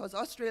 because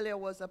Australia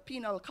was a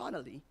penal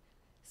colony.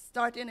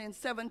 Starting in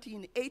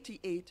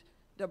 1788,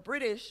 the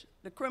British,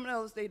 the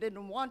criminals they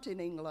didn't want in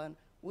England,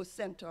 were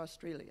sent to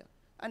Australia.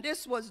 And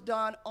this was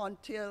done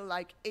until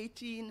like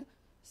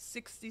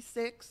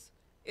 1866.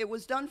 It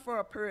was done for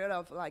a period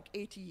of like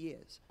 80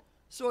 years.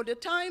 So the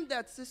time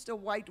that Sister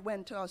White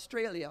went to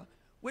Australia,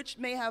 which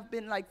may have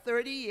been like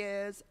 30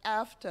 years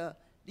after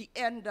the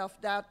end of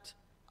that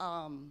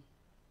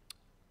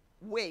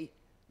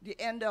the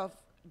end of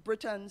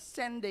Britain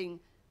sending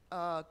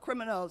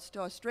criminals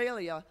to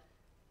Australia,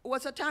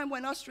 was a time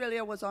when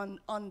Australia was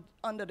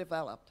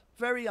underdeveloped,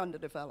 very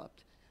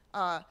underdeveloped.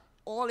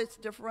 All its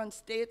different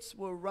states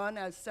were run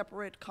as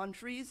separate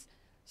countries,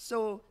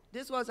 so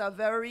this was a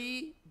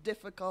very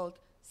difficult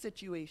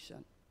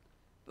situation.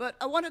 But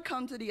I want to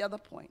come to the other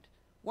point.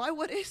 Why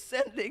were they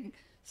sending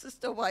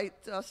Sister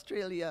White to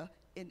Australia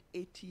in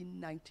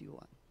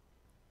 1891?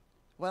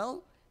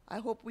 Well, I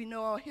hope we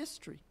know our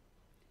history.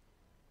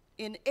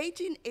 In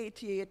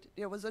 1888,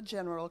 there was a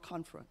general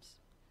conference.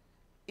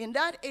 In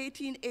that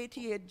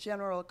 1888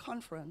 general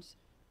conference,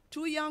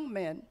 two young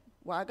men,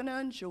 Wagner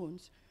and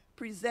Jones,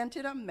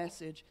 presented a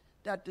message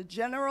that the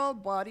general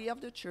body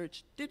of the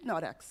church did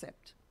not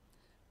accept.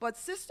 But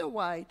Sister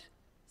White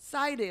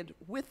sided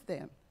with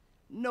them,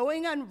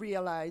 knowing and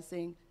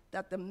realizing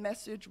that the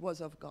message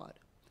was of God.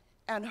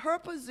 And her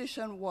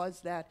position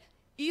was that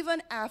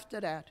even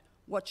after that,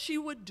 what she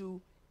would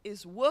do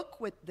is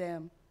work with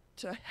them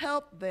to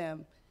help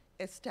them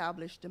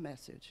establish the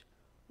message.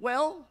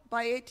 Well,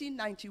 by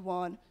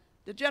 1891,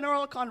 the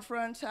General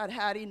Conference had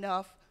had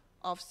enough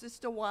of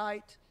Sister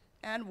White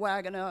and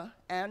Wagner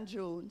and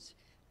Jones,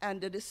 and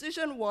the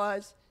decision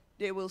was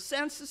they will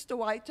send Sister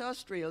White to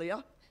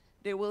Australia,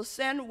 they will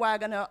send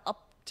Wagner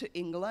up to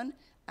England,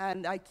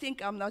 and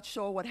I'm not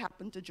sure what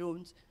happened to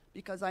Jones,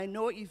 because I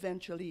know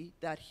eventually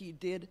that he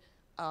did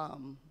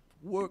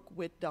work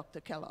with Dr.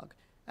 Kellogg.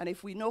 And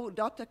if we know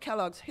Dr.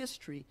 Kellogg's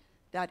history,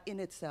 that in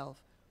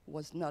itself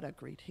was not a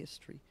great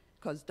history.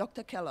 because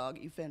Dr. Kellogg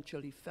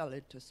eventually fell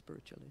into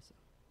spiritualism.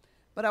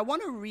 But I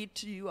want to read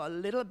to you a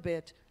little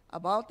bit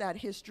about that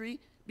history,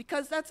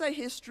 because that's a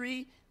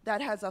history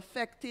that has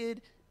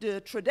affected the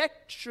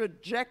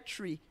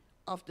trajectory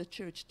of the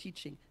church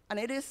teaching. And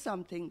it is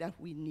something that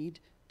we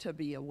need to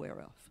be aware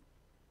of.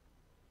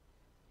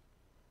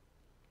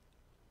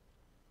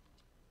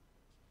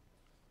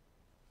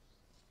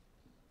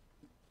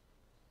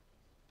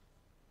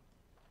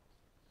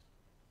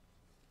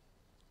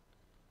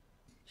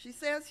 She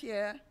says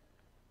here,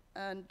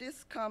 and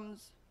this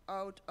comes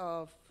out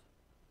of,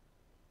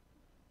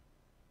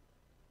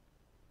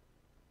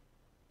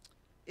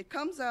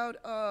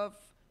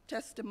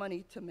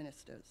 Testimony to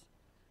Ministers.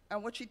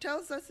 And what she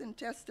tells us in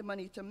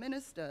Testimony to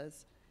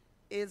Ministers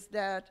is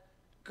that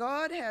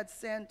God had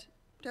sent,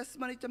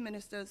 Testimony to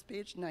Ministers,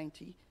 page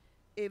 90,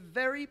 a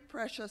very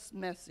precious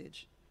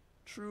message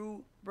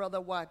through Brother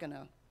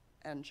Wagner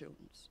and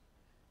Jones.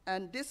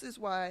 And this is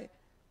why,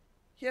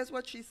 here's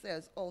what she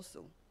says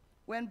also.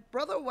 When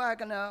Brother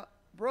Wagner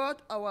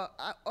brought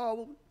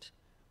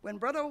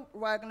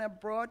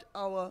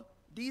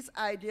these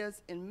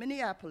ideas in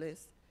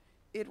Minneapolis,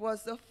 it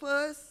was the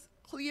first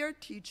clear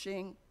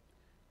teaching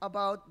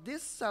about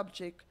this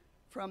subject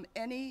from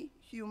any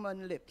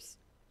human lips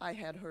I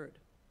had heard,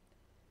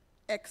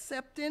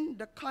 excepting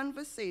the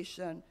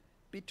conversation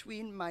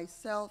between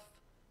myself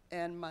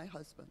and my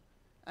husband.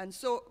 And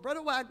so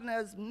Brother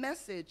Wagner's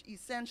message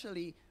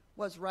essentially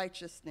was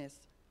righteousness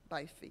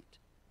by faith.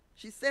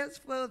 She says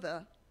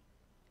further,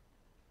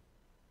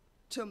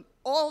 to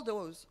all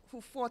those who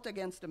fought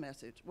against the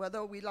message,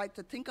 whether we like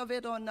to think of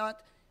it or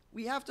not,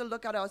 we have to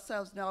look at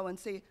ourselves now and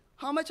say,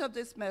 how much of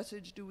this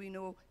message do we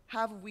know?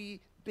 Have we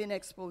been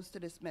exposed to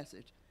this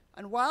message?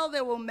 And while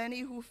there were many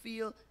who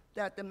feel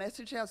that the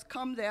message has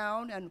come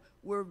down and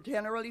we're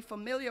generally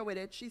familiar with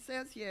it, she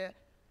says here,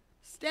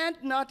 stand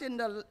not in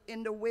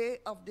the way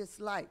of this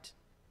light.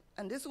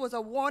 And this was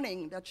a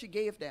warning that she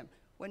gave them.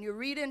 When you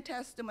read in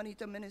Testimony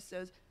to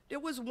Ministers, there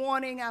was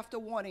warning after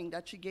warning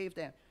that she gave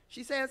them.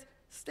 She says,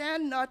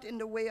 stand not in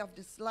the way of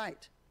this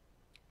light.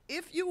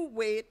 If you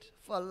wait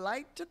for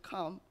light to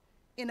come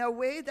in a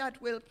way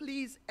that will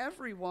please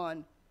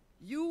everyone,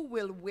 you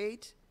will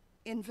wait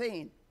in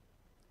vain.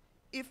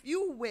 If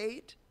you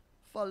wait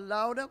for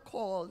louder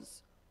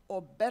calls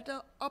or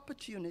better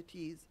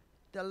opportunities,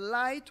 the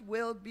light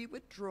will be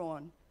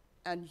withdrawn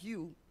and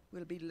you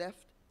will be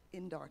left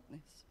in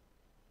darkness.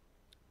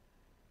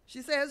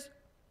 She says,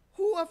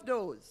 who of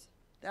those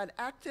that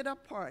acted a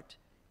part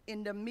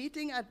in the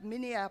meeting at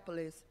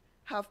Minneapolis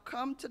have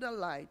come to the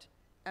light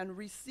and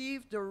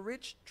received the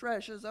rich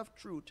treasures of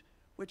truth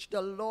which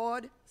the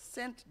Lord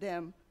sent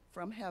them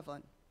from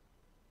heaven?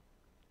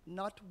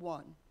 Not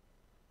one.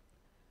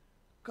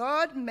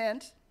 God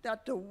meant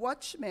that the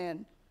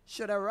watchmen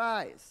should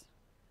arise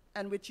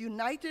and with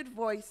united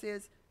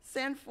voices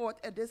send forth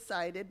a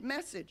decided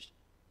message.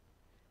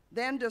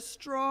 Then the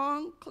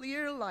strong,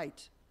 clear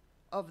light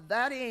of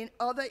that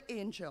other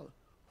angel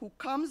who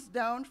comes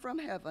down from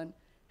heaven,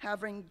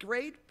 having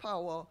great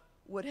power,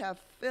 would have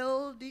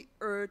filled the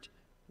earth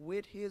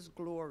with his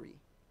glory.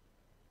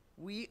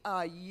 We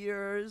are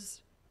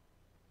years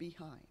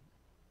behind.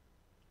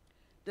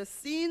 The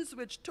scenes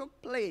which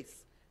took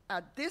place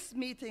at this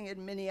meeting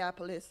in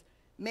Minneapolis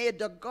made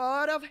the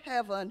God of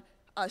heaven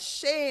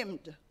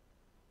ashamed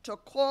to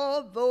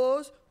call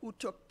those who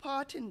took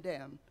part in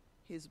them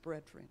his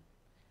brethren.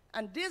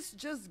 And this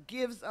just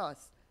gives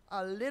us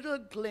a little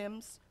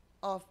glimpse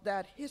of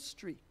that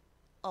history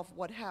of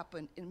what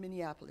happened in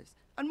Minneapolis.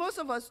 And most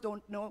of us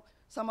don't know,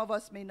 some of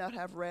us may not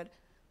have read,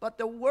 but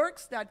the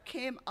works that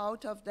came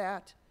out of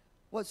that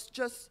was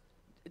just,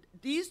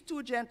 these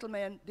two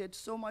gentlemen did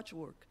so much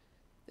work.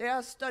 There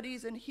are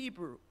studies in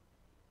Hebrew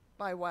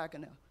by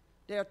Wagner.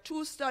 There are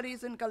 2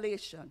 studies in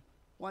Galatian,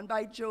 one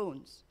by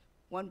Jones,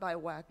 one by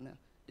Wagner.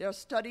 There are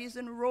studies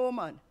in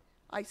Roman.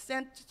 I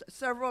sent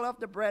several of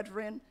the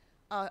brethren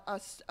an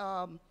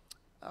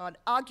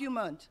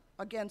argument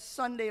against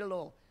Sunday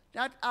law.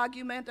 That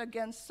argument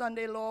against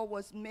Sunday law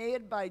was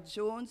made by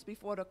Jones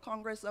before the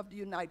Congress of the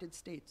United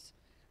States.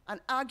 An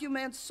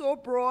argument so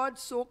broad,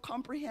 so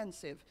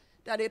comprehensive,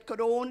 that it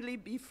could only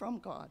be from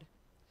God.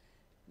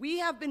 We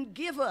have been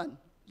given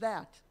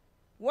that.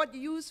 What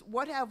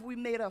have we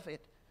made of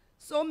it?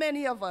 So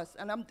many of us,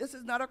 and this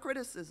is not a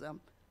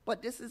criticism,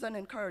 but this is an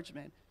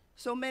encouragement.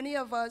 So many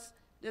of us,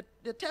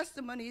 the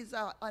testimonies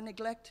are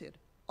neglected,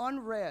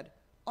 unread,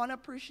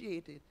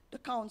 unappreciated, the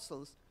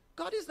counsels.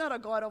 God is not a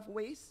God of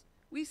waste.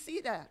 We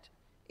see that.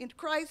 In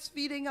Christ's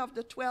feeding of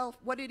the 12,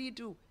 what did he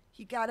do?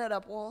 He gathered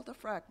up all the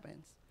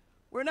fragments.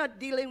 We're not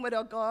dealing with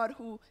a God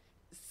who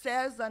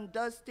says and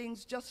does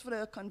things just for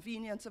the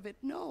convenience of it.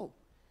 No,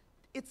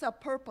 it's a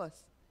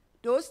purpose.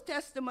 Those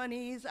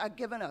testimonies are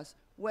given us,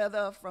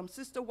 whether from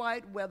Sister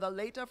White, whether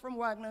later from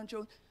Wagner and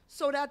Jones,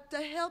 so that to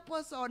help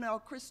us on our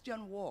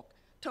Christian walk,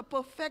 to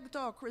perfect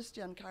our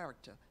Christian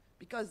character,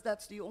 because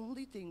that's the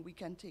only thing we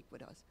can take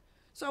with us.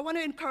 So I want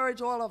to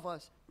encourage all of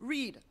us,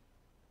 read.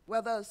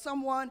 Whether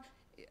someone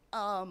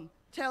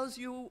tells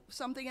you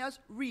something else,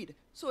 read,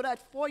 so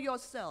that for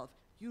yourself,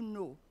 You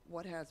know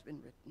what has been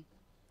written.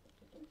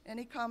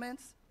 Any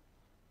comments?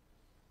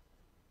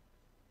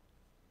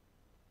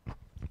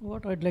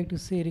 What I'd like to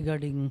say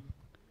regarding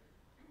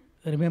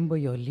remember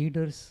your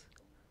leaders.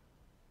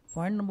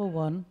 Point number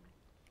one,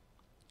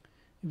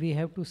 we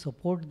have to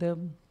support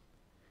them,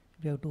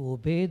 we have to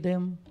obey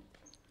them,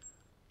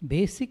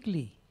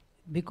 basically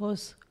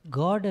because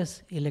God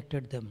has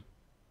elected them.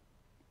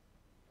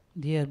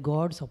 They are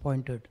God's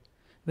appointed.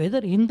 Whether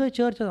in the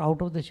church or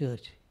out of the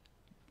church,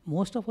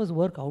 most of us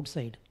work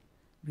outside.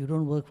 We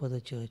don't work for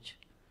the church.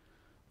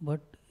 But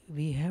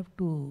we have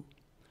to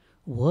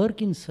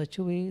work in such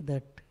a way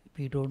that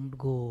we don't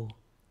go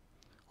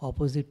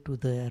opposite to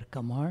their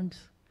commands.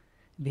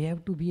 We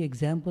have to be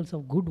examples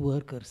of good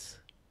workers.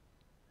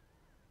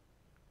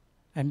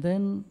 And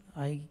then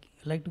I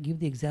like to give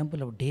the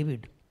example of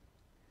David.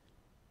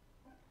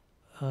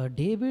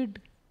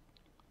 David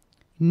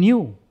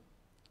knew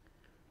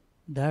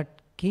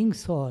that King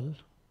Saul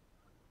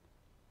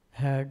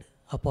had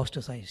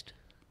apostatized.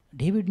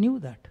 David knew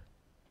that.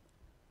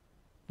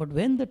 But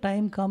when the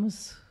time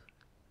comes,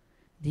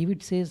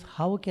 David says,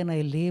 how can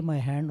I lay my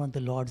hand on the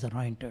Lord's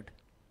anointed?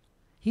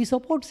 He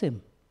supports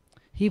him.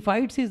 He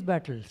fights his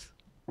battles.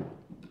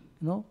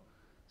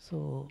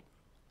 So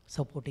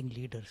supporting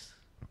leaders.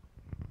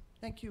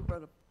 Thank you,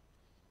 Brother.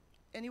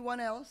 Anyone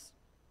else?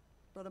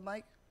 Brother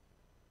Mike?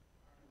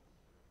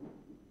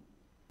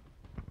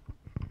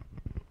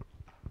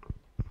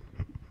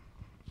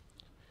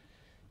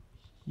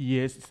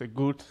 Yes, it's a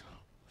good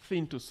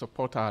thing to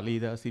support our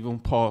leaders. Even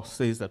Paul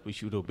says that we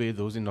should obey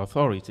those in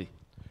authority.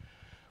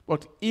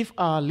 But if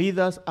our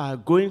leaders are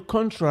going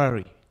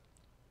contrary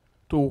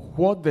to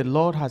what the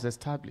Lord has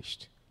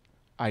established,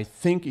 I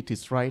think it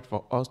is right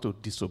for us to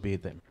disobey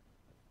them.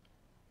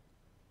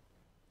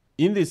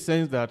 In the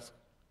sense that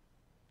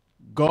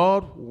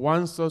God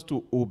wants us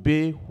to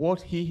obey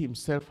what He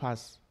Himself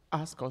has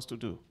asked us to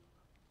do.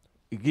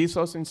 He gives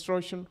us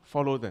instruction,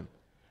 follow them.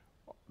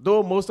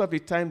 Though most of the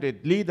time the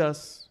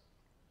leaders,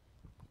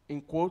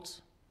 in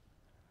quotes,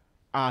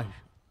 are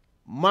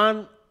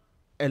man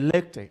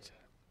elected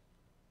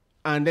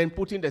and then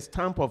putting the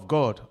stamp of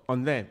God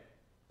on them.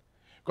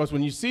 Because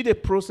when you see the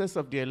process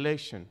of the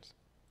elections,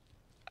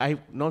 I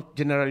not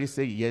generally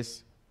say,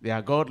 yes, they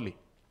are godly.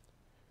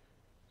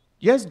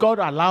 Yes, God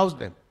allows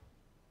them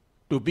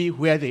to be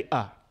where they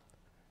are.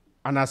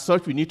 And as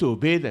such, we need to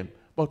obey them.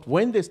 But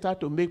when they start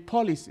to make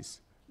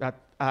policies that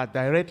are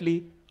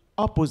directly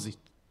opposite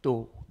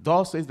to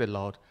thus says the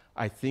Lord,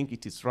 I think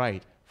it is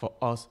right for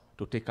us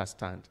to take a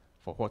stand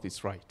for what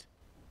is right.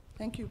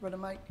 Thank you, Brother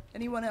Mike.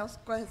 Anyone else?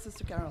 Go ahead,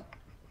 Sister Carol.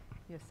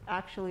 Yes,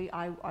 actually,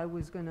 I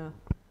was going to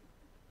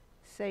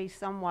say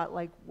somewhat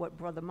like what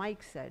Brother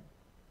Mike said.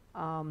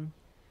 And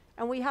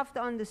we have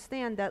to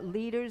understand that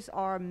leaders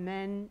are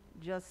men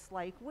just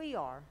like we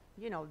are.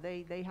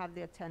 They have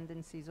their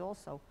tendencies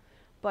also.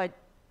 But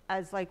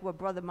as like what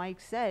Brother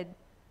Mike said,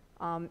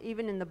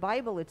 even in the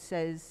Bible it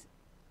says,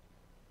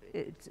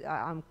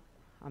 I'm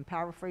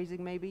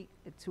paraphrasing maybe,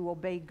 to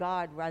obey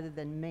God rather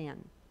than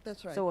man.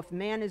 That's right. So if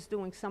man is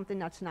doing something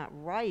that's not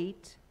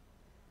right,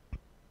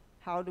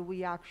 how do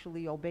we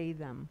actually obey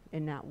them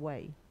in that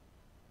way?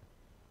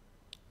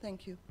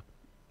 Thank you.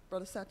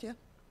 Brother Satya?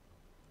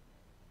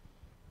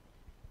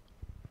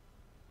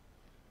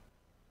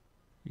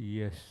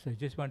 Yes, I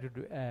just wanted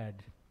to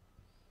add,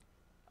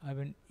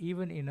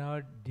 even in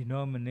our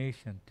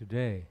denomination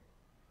today,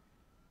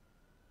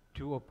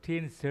 to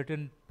obtain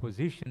certain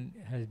position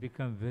has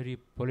become very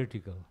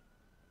political.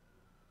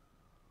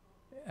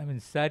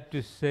 Sad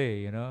to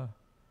say, Now,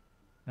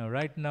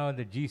 right now,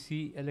 the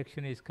GC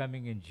election is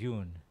coming in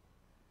June.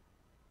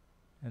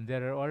 And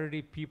there are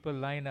already people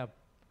lined up,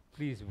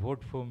 please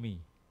vote for me.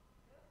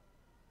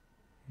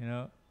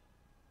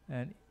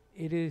 And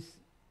it is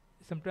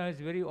sometimes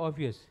very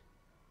obvious.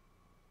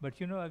 But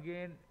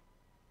again,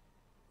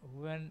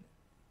 when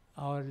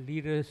our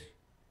leaders,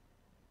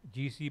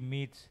 GC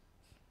meets,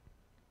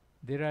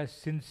 there are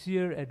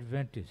sincere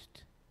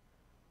Adventists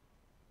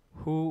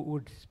who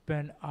would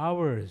spend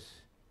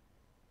hours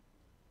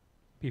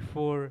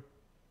before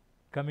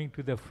coming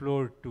to the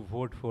floor to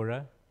vote for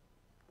a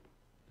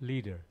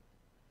leader.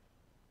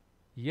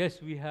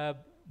 Yes, we have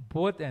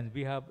both ends.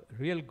 We have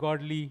real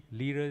godly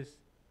leaders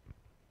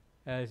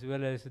as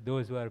well as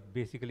those who are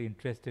basically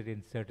interested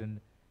in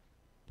certain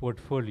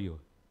portfolio.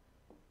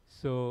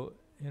 So,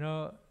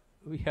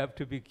 we have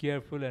to be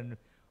careful, and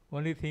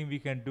only thing we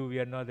can do, we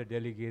are not the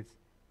delegates,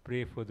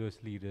 pray for those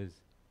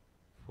leaders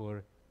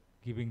for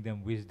giving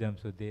them wisdom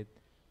so that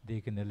they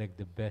can elect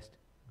the best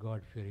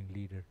God-fearing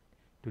leader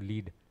to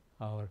lead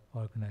our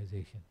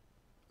organization.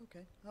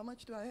 Okay. How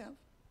much do I have?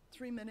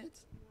 3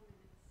 minutes?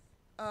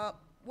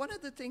 One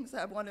of the things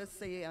I want to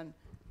say, and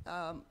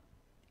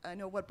I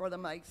know what Brother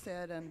Mike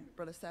said and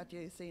Brother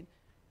Satya is saying,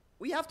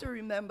 we have to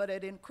remember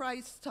that in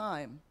Christ's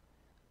time,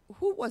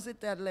 who was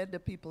it that led the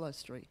people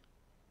astray?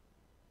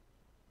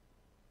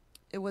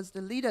 It was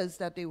the leaders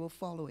that they were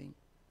following.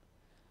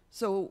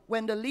 So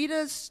when the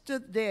leaders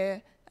stood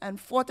there and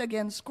fought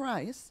against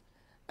Christ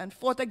and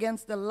fought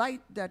against the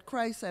light that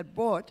Christ had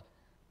brought,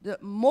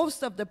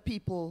 most of the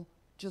people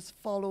just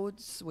followed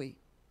sway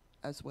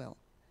as well.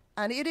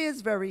 And it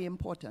is very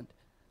important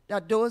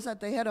that those at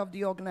the head of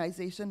the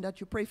organization, that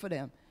you pray for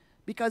them.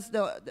 Because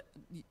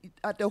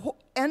at the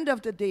end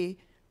of the day,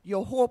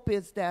 your hope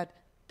is that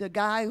the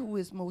guy who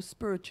is most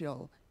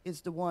spiritual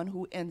is the one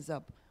who ends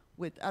up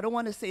with, I don't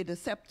want to say the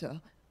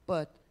scepter,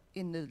 but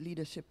in the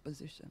leadership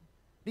position.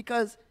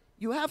 Because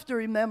you have to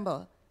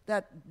remember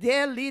that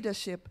their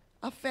leadership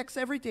affects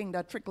everything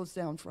that trickles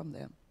down from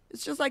them.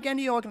 It's just like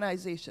any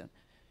organization.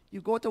 You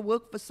go to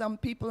work for some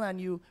people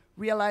and you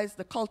realize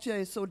the culture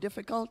is so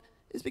difficult.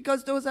 It's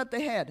because those at the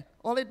head,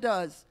 all it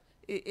does,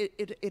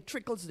 it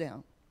trickles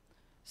down.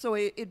 So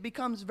it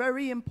becomes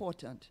very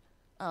important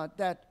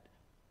that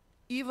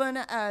even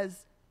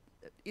as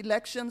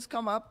elections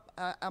come up,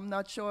 I'm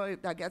not sure,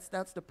 I guess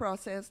that's the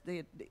process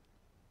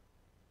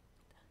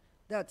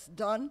that's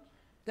done,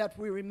 that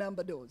we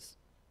remember those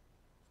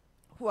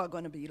who are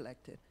going to be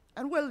elected.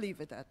 And we'll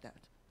leave it at that.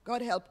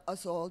 God help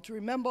us all to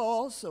remember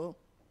also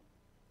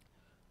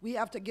we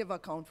have to give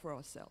account for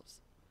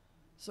ourselves.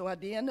 So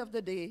at the end of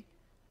the day,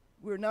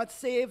 we're not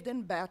saved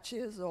in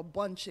batches or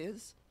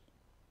bunches,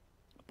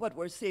 but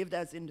we're saved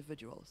as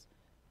individuals.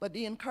 But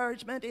the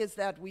encouragement is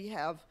that we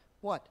have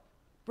what?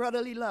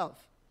 Brotherly love.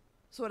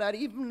 So that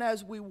even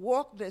as we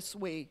walk this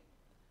way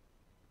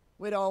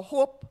with our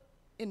hope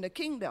in the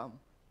kingdom,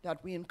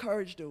 that we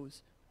encourage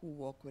those who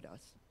walk with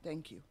us.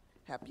 Thank you.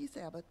 Happy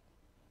Sabbath.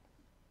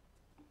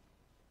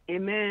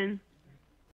 Amen.